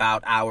moment,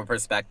 about our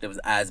perspectives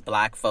as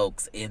Black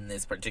folks in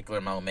this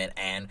particular moment.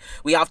 And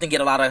we often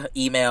get a lot of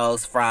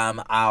emails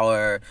from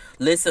our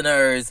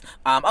listeners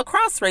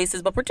across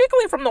races, but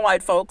particularly from the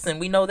white folks. And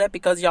we know that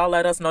because y'all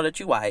let us know that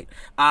you white.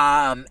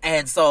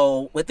 And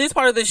so with this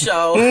part of the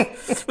show,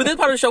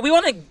 we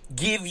want to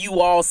give you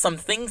all some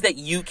things that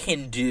you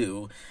can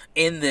do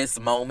in this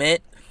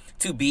moment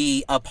to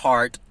be a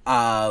part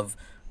of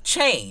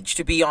change,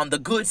 to be on the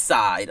good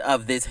side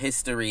of this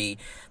history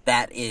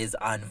that is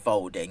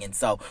unfolding. And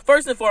so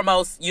first and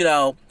foremost,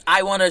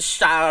 I want to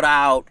shout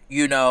out,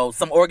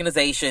 some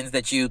organizations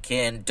that you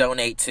can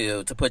donate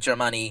to put your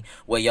money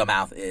where your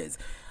mouth is.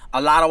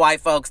 A lot of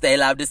white folks, they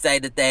love to say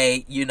that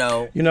they, You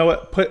know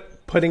what?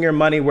 Putting your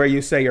money where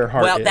you say your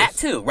heart is. Well, that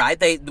too, right?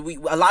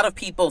 A lot of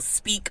people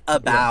speak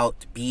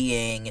about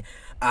being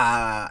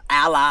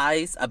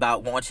allies,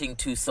 about wanting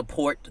to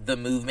support the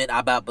movement,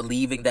 about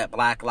believing that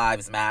Black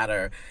Lives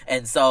Matter.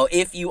 And so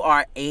if you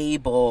are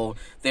able,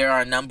 there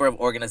are a number of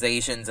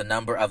organizations, a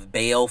number of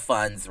bail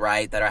funds,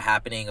 right, that are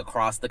happening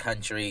across the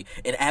country.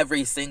 In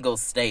every single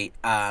state,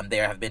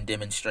 there have been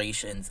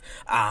demonstrations,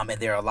 and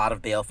there are a lot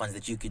of bail funds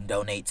that you can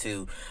donate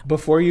to.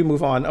 Before you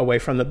move on away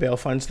from the bail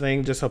funds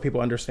thing, just so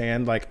people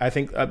understand, I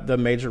think the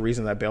major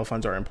reason that bail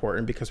funds are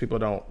important, because people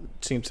don't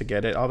seem to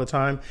get it all the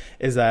time,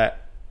 is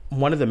that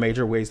one of the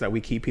major ways that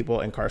we keep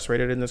people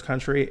incarcerated in this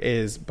country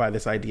is by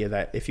this idea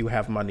that if you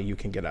have money, you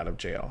can get out of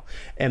jail.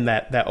 And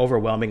that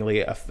overwhelmingly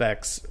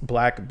affects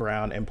Black,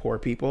 brown, and poor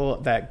people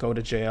that go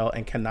to jail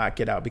and cannot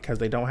get out because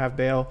they don't have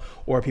bail,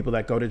 or people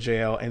that go to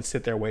jail and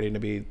sit there waiting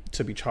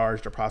to be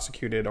charged or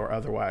prosecuted or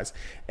otherwise.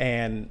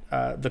 And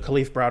the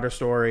Khalif Browder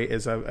story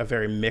is a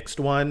very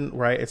mixed one,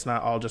 right? It's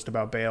not all just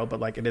about bail,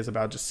 but it is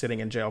about just sitting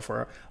in jail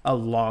for a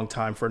long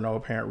time for no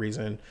apparent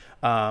reason,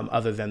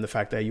 other than the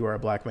fact that you are a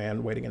Black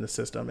man waiting in the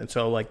system. And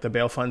so the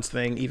bail funds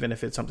thing, even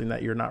if it's something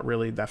that you're not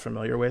really that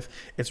familiar with,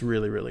 it's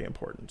really, really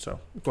important. So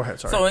go ahead.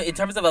 Sorry. So in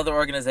terms of other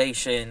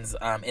organizations,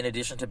 in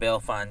addition to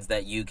bail funds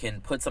that you can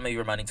put some of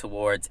your money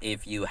towards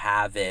if you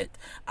have it,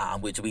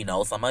 which we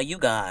know some of you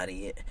got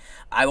it,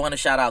 I want to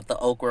shout out the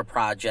Okra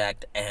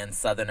Project and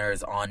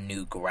Southerners on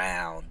New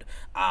Ground.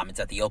 It's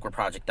at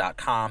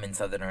theokraproject.com and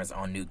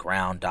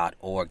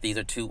southernersonnewground.org. These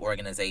are two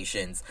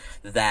organizations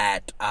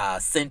that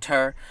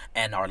center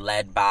and are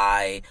led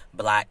by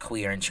Black,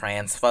 queer, and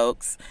trans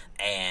folks.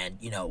 And,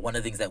 one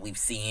of the things that we've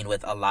seen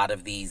with a lot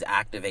of these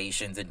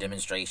activations and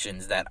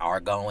demonstrations that are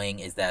going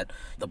is that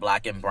the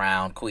Black and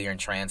brown, queer, and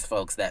trans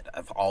folks that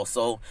have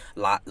also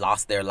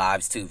lost their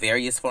lives to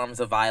various forms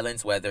of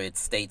violence, whether it's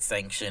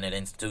state-sanctioned and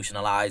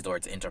institutionalized or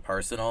it's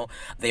interpersonal,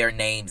 their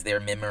names, their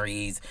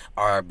memories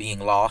are being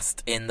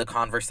lost in the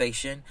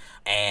conversation.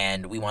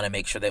 And we want to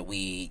make sure that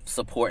we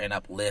support and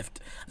uplift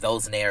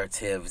those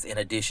narratives in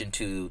addition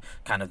to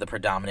kind of the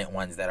predominant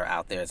ones that are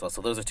out there as well.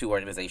 So those are two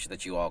organizations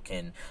that you all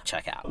can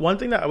check out. One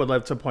thing that I would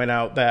love to point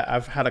out that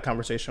I've had a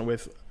conversation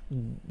with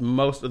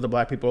most of the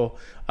Black people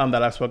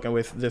that I've spoken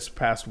with this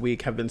past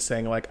week have been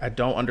saying, I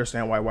don't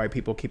understand why white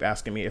people keep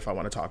asking me if I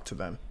want to talk to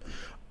them.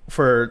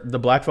 For the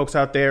Black folks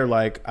out there,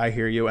 I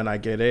hear you and I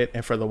get it.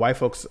 And for the white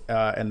folks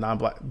and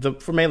non-Black,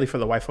 mainly for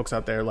the white folks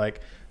out there,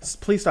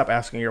 please stop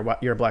asking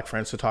your Black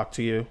friends to talk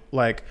to you.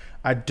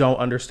 I don't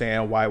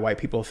understand why white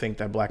people think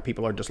that Black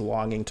people are just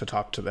longing to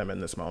talk to them in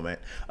this moment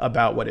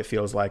about what it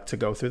feels like to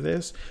go through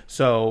this.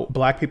 So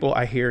Black people,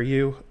 I hear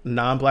you.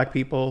 Non-Black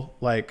people,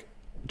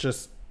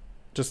 just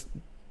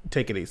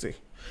take it easy.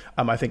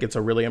 I think it's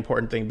a really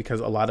important thing because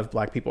a lot of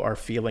Black people are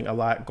feeling a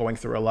lot, going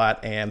through a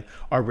lot, and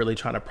are really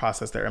trying to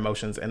process their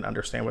emotions and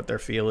understand what they're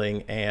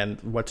feeling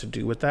and what to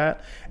do with that.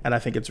 And I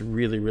think it's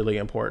really, really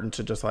important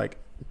to just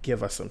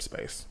give us some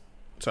space.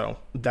 So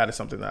that is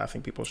something that I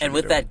think people should And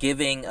with be doing. that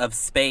giving of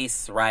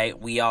space, right,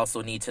 we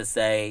also need to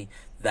say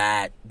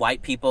that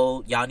white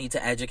people, y'all need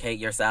to educate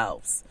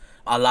yourselves.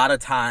 A lot of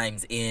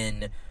times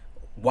in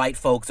white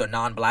folks or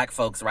non-Black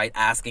folks, right,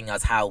 asking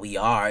us how we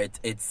are,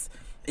 it's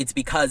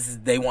because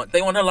they want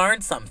to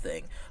learn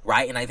something,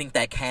 right? And I think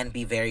that can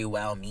be very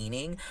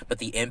well-meaning, but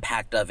the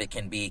impact of it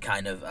can be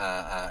kind of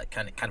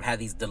have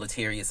these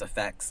deleterious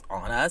effects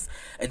on us.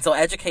 And so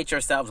educate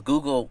yourselves.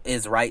 Google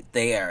is right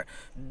there.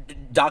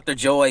 Dr.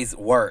 Joy's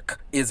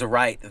work is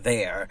right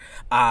there.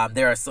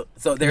 There are so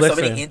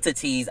many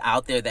entities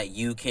out there that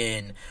you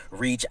can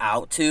reach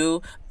out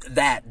to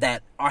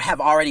that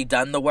have already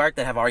done the work,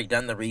 that have already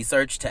done the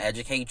research to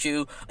educate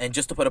you. And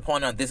just to put a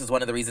point on, this is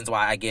one of the reasons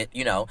why I get,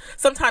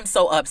 sometimes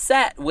so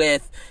upset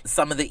with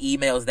some of the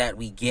emails that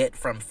we get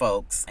from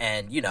folks.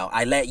 And,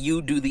 I let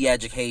you do the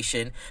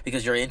education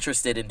because you're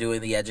interested in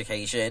doing the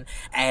education.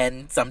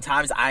 And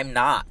sometimes I'm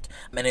not.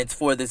 And it's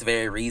for this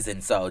very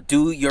reason. So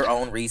do your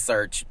own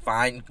research.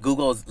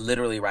 Google's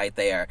literally right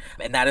there.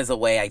 And that is a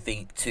way, I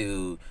think,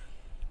 to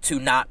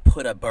not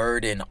put a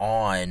burden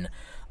on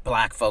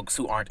Black folks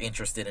who aren't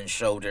interested in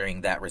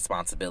shouldering that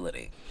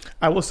responsibility.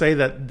 I will say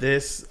that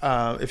this,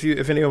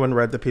 if anyone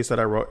read the piece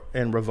that I wrote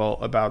in Revolt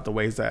about the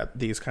ways that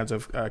these kinds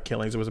of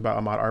killings, it was about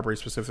Ahmaud Arbery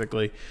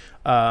specifically.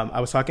 I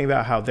was talking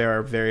about how there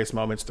are various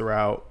moments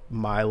throughout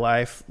my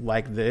life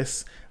like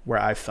this where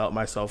I felt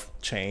myself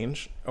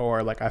change,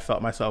 or like I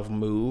felt myself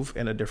move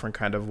in a different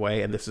kind of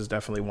way. And this is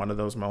definitely one of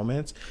those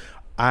moments.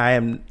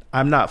 I'm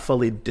not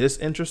fully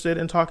disinterested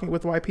in talking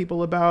with white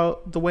people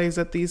about the ways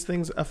that these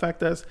things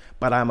affect us,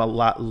 but I'm a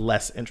lot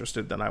less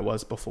interested than I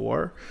was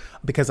before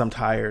because I'm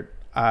tired.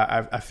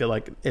 I feel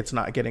like it's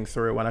not getting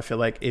through. And I feel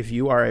like if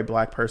you are a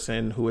Black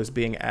person who is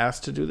being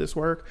asked to do this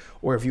work,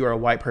 or if you are a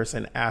white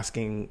person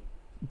asking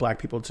Black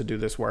people to do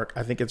this work,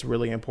 I think it's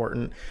really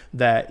important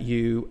that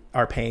you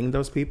are paying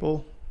those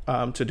people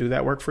to do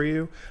that work for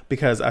you,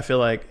 because I feel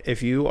like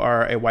if you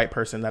are a white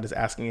person that is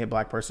asking a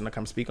Black person to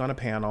come speak on a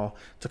panel,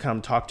 to come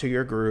talk to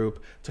your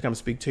group, to come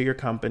speak to your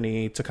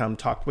company, to come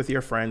talk with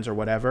your friends or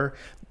whatever,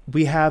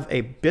 we have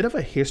a bit of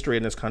a history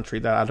in this country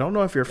that I don't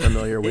know if you're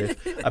familiar with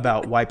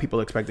about white people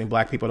expecting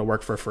Black people to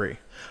work for free.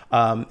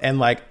 And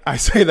like, I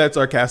say that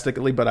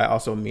sarcastically, but I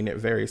also mean it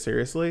very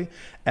seriously.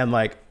 And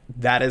like,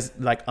 that is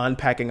like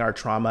unpacking our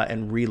trauma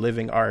and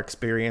reliving our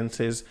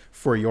experiences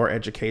for your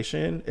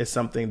education is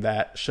something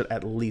that should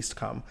at least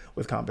come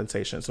with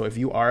compensation. So if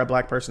you are a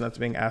Black person that's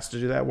being asked to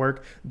do that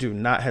work, do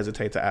not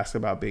hesitate to ask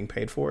about being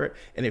paid for it.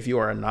 And if you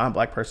are a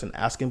non-Black person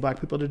asking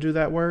Black people to do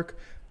that work,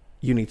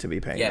 you need to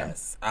be paying them.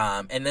 Yes.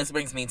 And this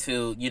brings me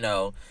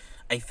to,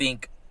 I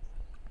think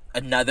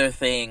another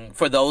thing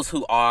for those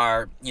who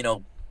are,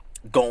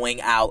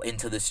 going out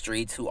into the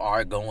streets, who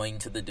are going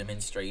to the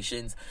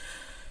demonstrations,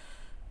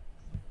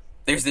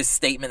 there's this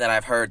statement that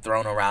I've heard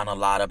thrown around a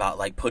lot about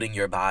like putting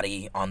your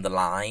body on the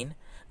line.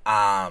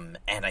 And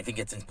I think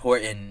it's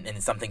important and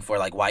it's something for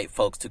like white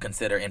folks to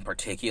consider in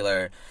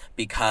particular,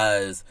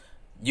 because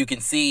you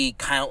can see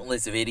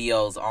countless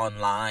videos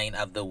online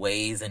of the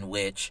ways in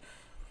which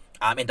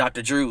and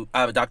Dr.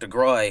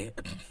 Degruy,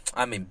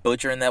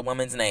 butchering that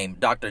woman's name.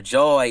 Dr.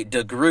 Joy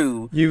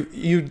Degruy.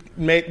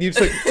 You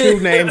took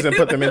two names and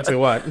put them into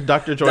what?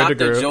 Dr. Joy Degruy.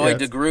 Dr. Joy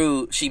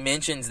Degruy. She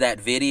mentions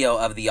that video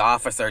of the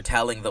officer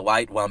telling the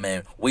white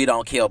woman, "We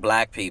don't kill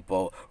Black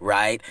people,"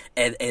 right?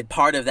 And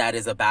part of that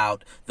is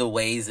about the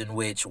ways in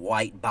which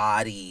white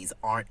bodies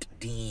aren't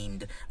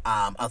deemed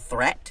a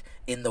threat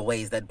in the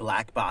ways that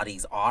Black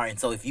bodies are. And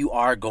so if you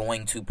are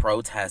going to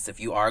protest, if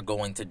you are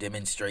going to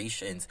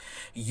demonstrations,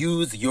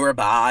 use your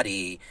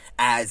body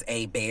as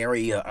a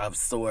barrier of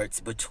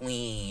sorts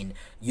between,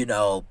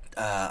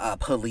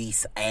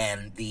 police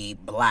and the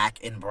Black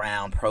and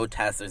brown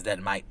protesters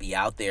that might be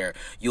out there.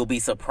 You'll be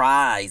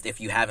surprised, if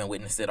you haven't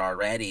witnessed it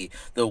already,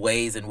 the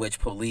ways in which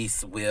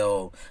police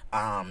will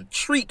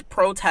treat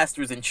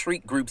protesters and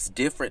treat groups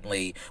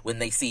differently when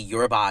they see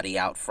your body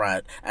out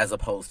front as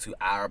opposed to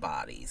our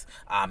bodies.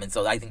 And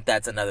so I think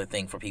that's another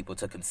thing for people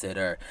to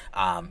consider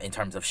in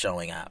terms of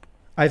showing up.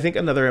 I think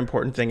another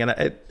important thing, and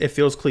it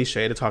feels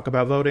cliche to talk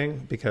about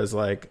voting because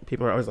like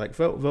people are always like,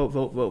 vote, vote,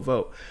 vote, vote,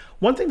 vote.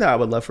 One thing that I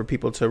would love for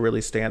people to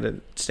really stand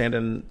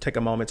and take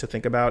a moment to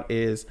think about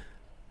is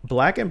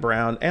Black and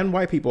brown and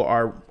white people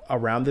are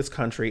around this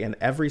country in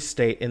every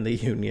state in the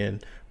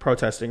union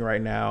protesting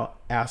right now,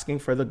 asking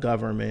for the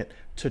government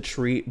to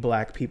treat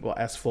Black people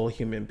as full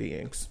human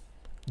beings.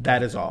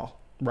 That is all.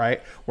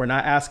 Right? We're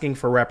not asking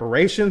for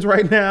reparations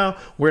right now.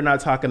 We're not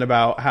talking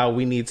about how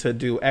we need to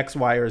do X,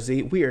 Y, or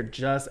Z. We are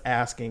just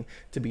asking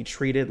to be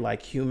treated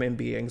like human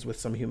beings with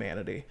some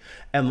humanity.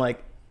 And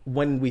like,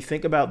 when we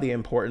think about the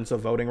importance of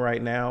voting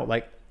right now,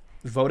 like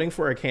voting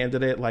for a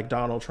candidate like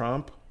Donald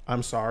Trump,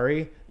 I'm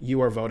sorry, you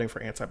are voting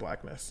for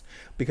anti-Blackness,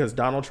 because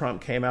Donald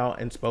Trump came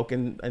out and spoke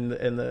in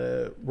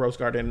the Rose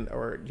Garden,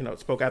 or,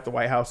 spoke at the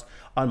White House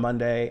on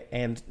Monday.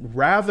 And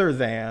rather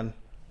than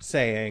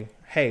saying,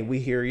 hey, we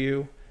hear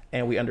you,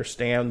 and we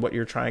understand what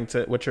you're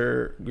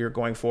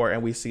going for,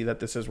 and we see that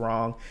this is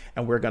wrong,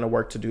 and we're going to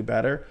work to do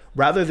better.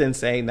 Rather than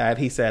saying that,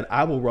 he said,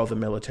 I will roll the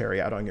military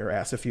out on your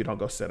ass if you don't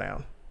go sit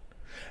down.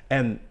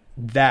 And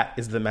that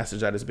is the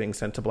message that is being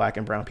sent to Black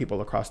and brown people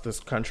across this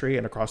country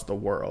and across the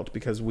world,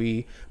 because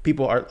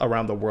people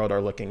around the world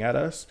are looking at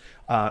us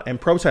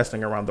and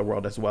protesting around the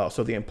world as well.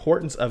 So the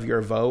importance of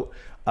your vote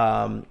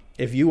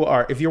If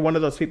you're one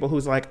of those people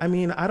who's like, I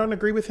mean, I don't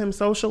agree with him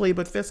socially,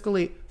 but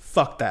fiscally,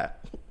 fuck that.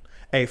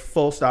 A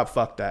full stop,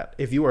 fuck that.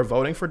 If you are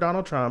voting for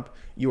Donald Trump,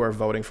 you are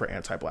voting for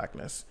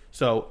anti-blackness.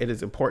 So it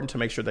is important to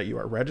make sure that you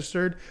are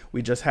registered.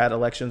 We just had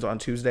elections on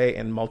Tuesday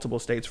in multiple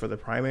states for the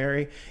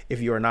primary.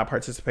 If you are not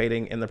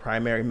participating in the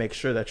primary, make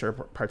sure that you're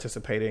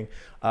participating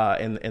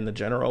in the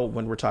general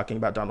when we're talking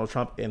about Donald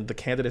Trump and the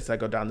candidates that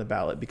go down the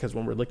ballot. Because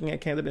when we're looking at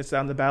candidates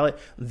down the ballot,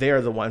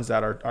 they're the ones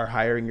that are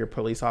hiring your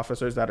police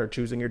officers, that are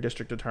choosing your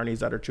district attorneys,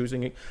 that are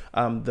choosing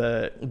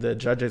the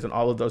judges and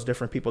all of those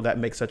different people that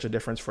make such a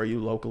difference for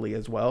you locally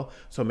as well.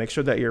 So make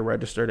sure that you're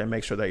registered and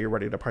make sure that you're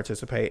ready to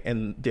participate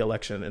in the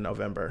election in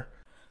November.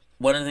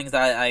 One of the things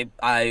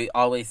I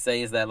always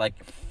say is that, like,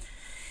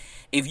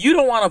 if you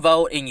don't want to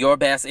vote in your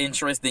best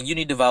interest, then you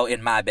need to vote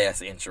in my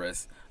best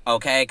interest,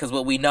 okay? Because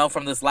what we know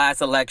from this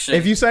last election...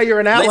 If you say you're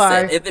an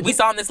ally... Listen, we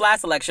saw in this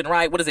last election,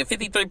 right? What is it?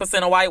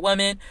 53% of white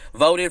women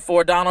voted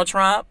for Donald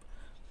Trump.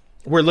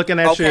 We're looking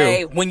at you.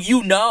 Okay, when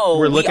you know,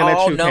 we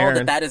all know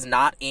Karen. that is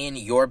not in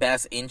your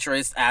best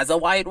interest as a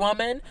white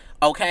woman,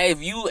 okay?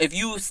 If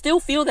you still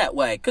feel that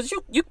way, because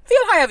you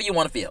feel however you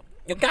want to feel,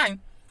 okay?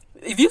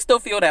 If you still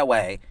feel that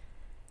way,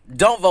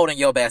 don't vote in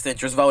your best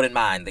interest, vote in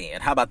mine then.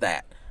 How about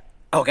that?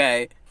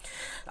 Okay?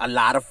 A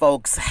lot of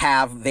folks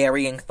have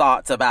varying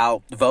thoughts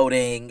about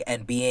voting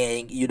and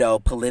being,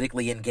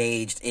 politically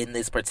engaged in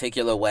this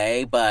particular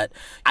way, but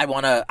I'm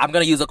going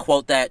to use a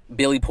quote that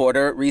Billy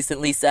Porter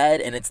recently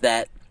said, and it's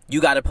that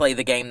you got to play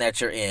the game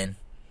that you're in.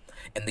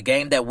 And the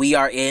game that we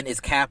are in is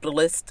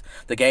capitalist.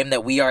 The game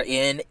that we are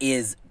in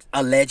is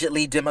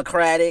allegedly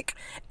democratic,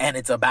 and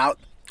it's about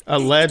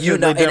allegedly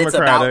democratic. And it's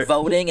about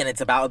voting, and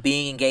it's about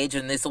being engaged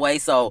in this way.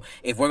 So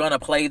if we're going to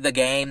play the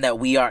game that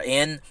we are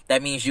in,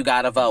 that means you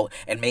got to vote.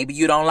 And maybe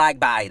you don't like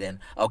Biden,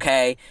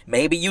 okay?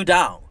 Maybe you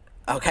don't,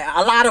 okay?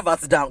 A lot of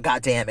us don't,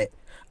 goddammit,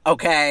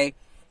 okay?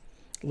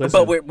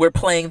 Listen. But we're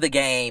playing the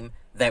game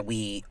that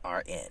we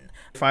are in.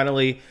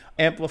 Finally,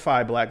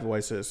 amplify Black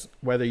voices.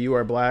 Whether you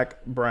are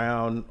Black,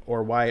 brown,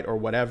 or white, or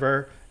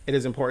whatever, it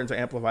is important to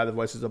amplify the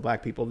voices of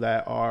Black people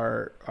that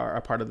are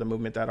a part of the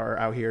movement, that are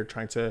out here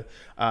trying to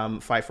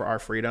fight for our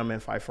freedom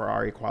and fight for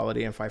our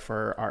equality and fight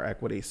for our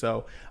equity.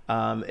 So,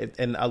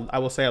 I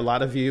will say a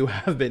lot of you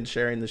have been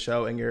sharing the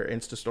show in your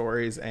Insta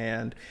stories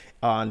and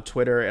on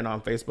Twitter and on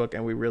Facebook,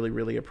 and we really,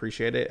 really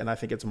appreciate it. And I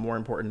think it's more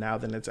important now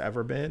than it's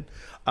ever been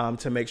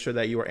to make sure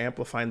that you are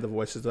amplifying the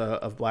voices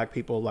of Black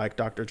people like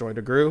Dr. Joy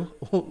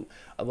Degruy,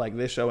 like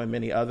this show and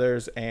many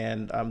others,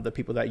 and the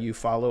people that you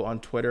follow on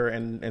Twitter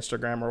and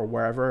Instagram or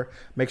wherever.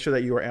 Make sure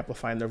that you are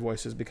amplifying their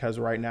voices, because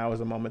right now is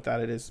a moment that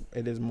it is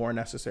more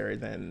necessary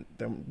than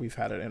we've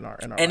had it in our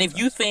And lifetimes. if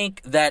you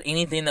think that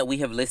anything that we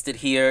have listed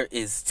here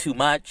is too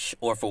much,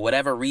 or for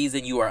whatever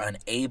reason you are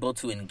unable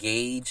to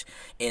engage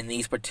in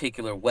these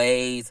particular ways,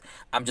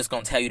 I'm just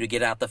gonna tell you to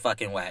get out the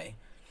fucking way.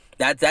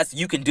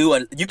 You can do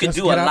a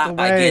lot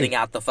by getting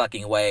out the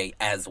fucking way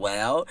as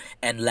well,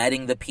 and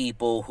letting the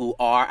people who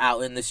are out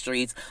in the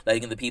streets,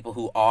 letting the people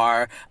who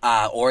are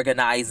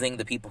organizing,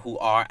 the people who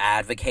are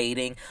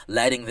advocating,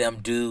 letting them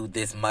do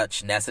this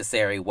much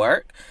necessary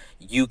work.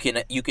 You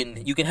can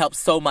help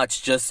so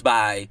much just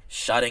by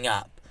shutting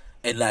up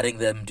and letting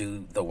them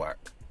do the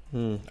work.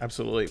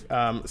 Absolutely.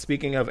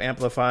 Speaking of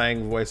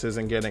amplifying voices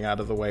and getting out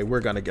of the way, we're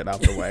going to get out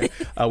the way.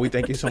 We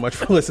thank you so much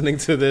for listening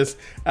to this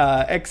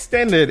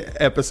extended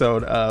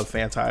episode of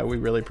FANTI. We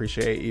really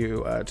appreciate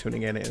you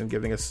tuning in and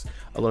giving us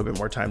a little bit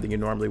more time than you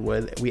normally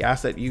would. We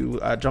ask that you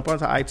jump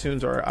onto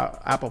iTunes or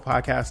Apple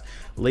Podcasts,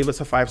 leave us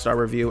a 5-star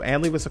review,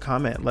 and leave us a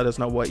comment. Let us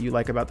know what you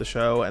like about the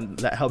show, and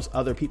that helps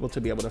other people to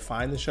be able to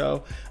find the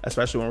show,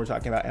 especially when we're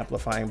talking about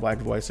amplifying Black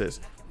voices.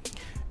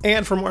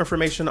 And for more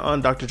information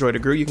on Dr. Joy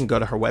Degruy, you can go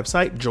to her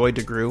website,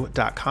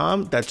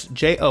 joydegruy.com. That's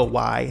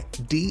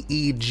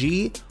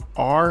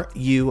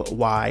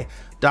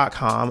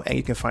JoyDegruy.com. And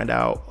you can find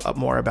out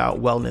more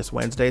about Wellness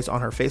Wednesdays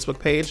on her Facebook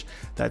page.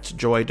 That's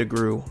Joy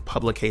Degruy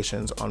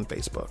Publications on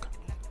Facebook.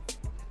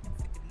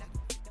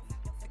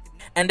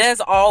 And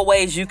as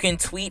always, you can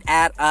tweet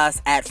at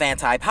us at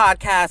FANTI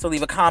Podcast, or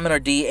leave a comment or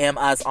DM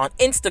us on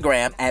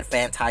Instagram at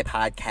FANTI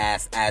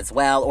Podcast as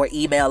well, or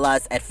email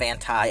us at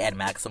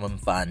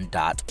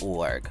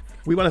fanti@maximumfun.org.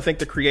 We want to thank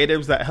the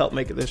creatives that helped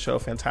make this show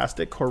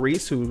fantastic.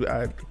 Corese, who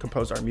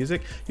composed our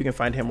music. You can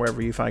find him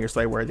wherever you find your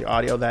Slay-worthy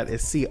audio. That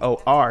is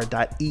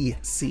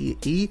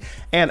COR.ECE.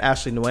 And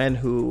Ashley Nguyen,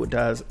 who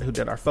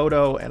did our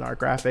photo and our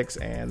graphics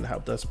and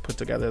helped us put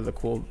together the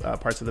cool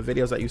parts of the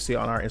videos that you see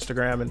on our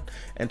Instagram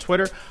and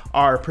Twitter.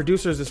 Our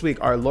producers this week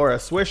are Laura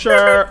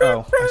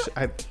Swisher.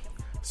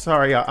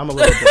 Sorry, y'all, I'm a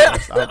little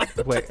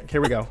bit. Wait,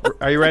 here we go.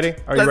 Are you ready?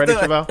 Are you ready,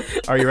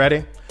 Tre'vell? Are you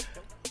ready?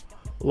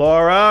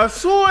 Laura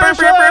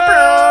Swisher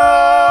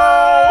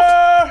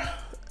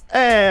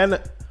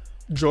and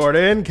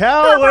Jordan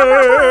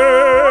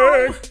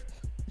Cowler.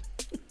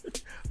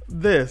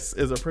 This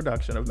is a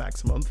production of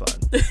Maximum Fun.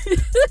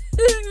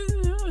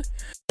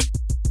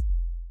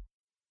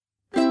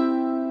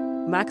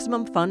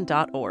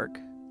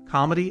 MaximumFun.org.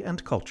 Comedy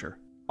and culture.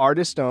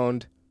 Artist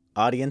owned.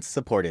 Audience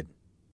supported.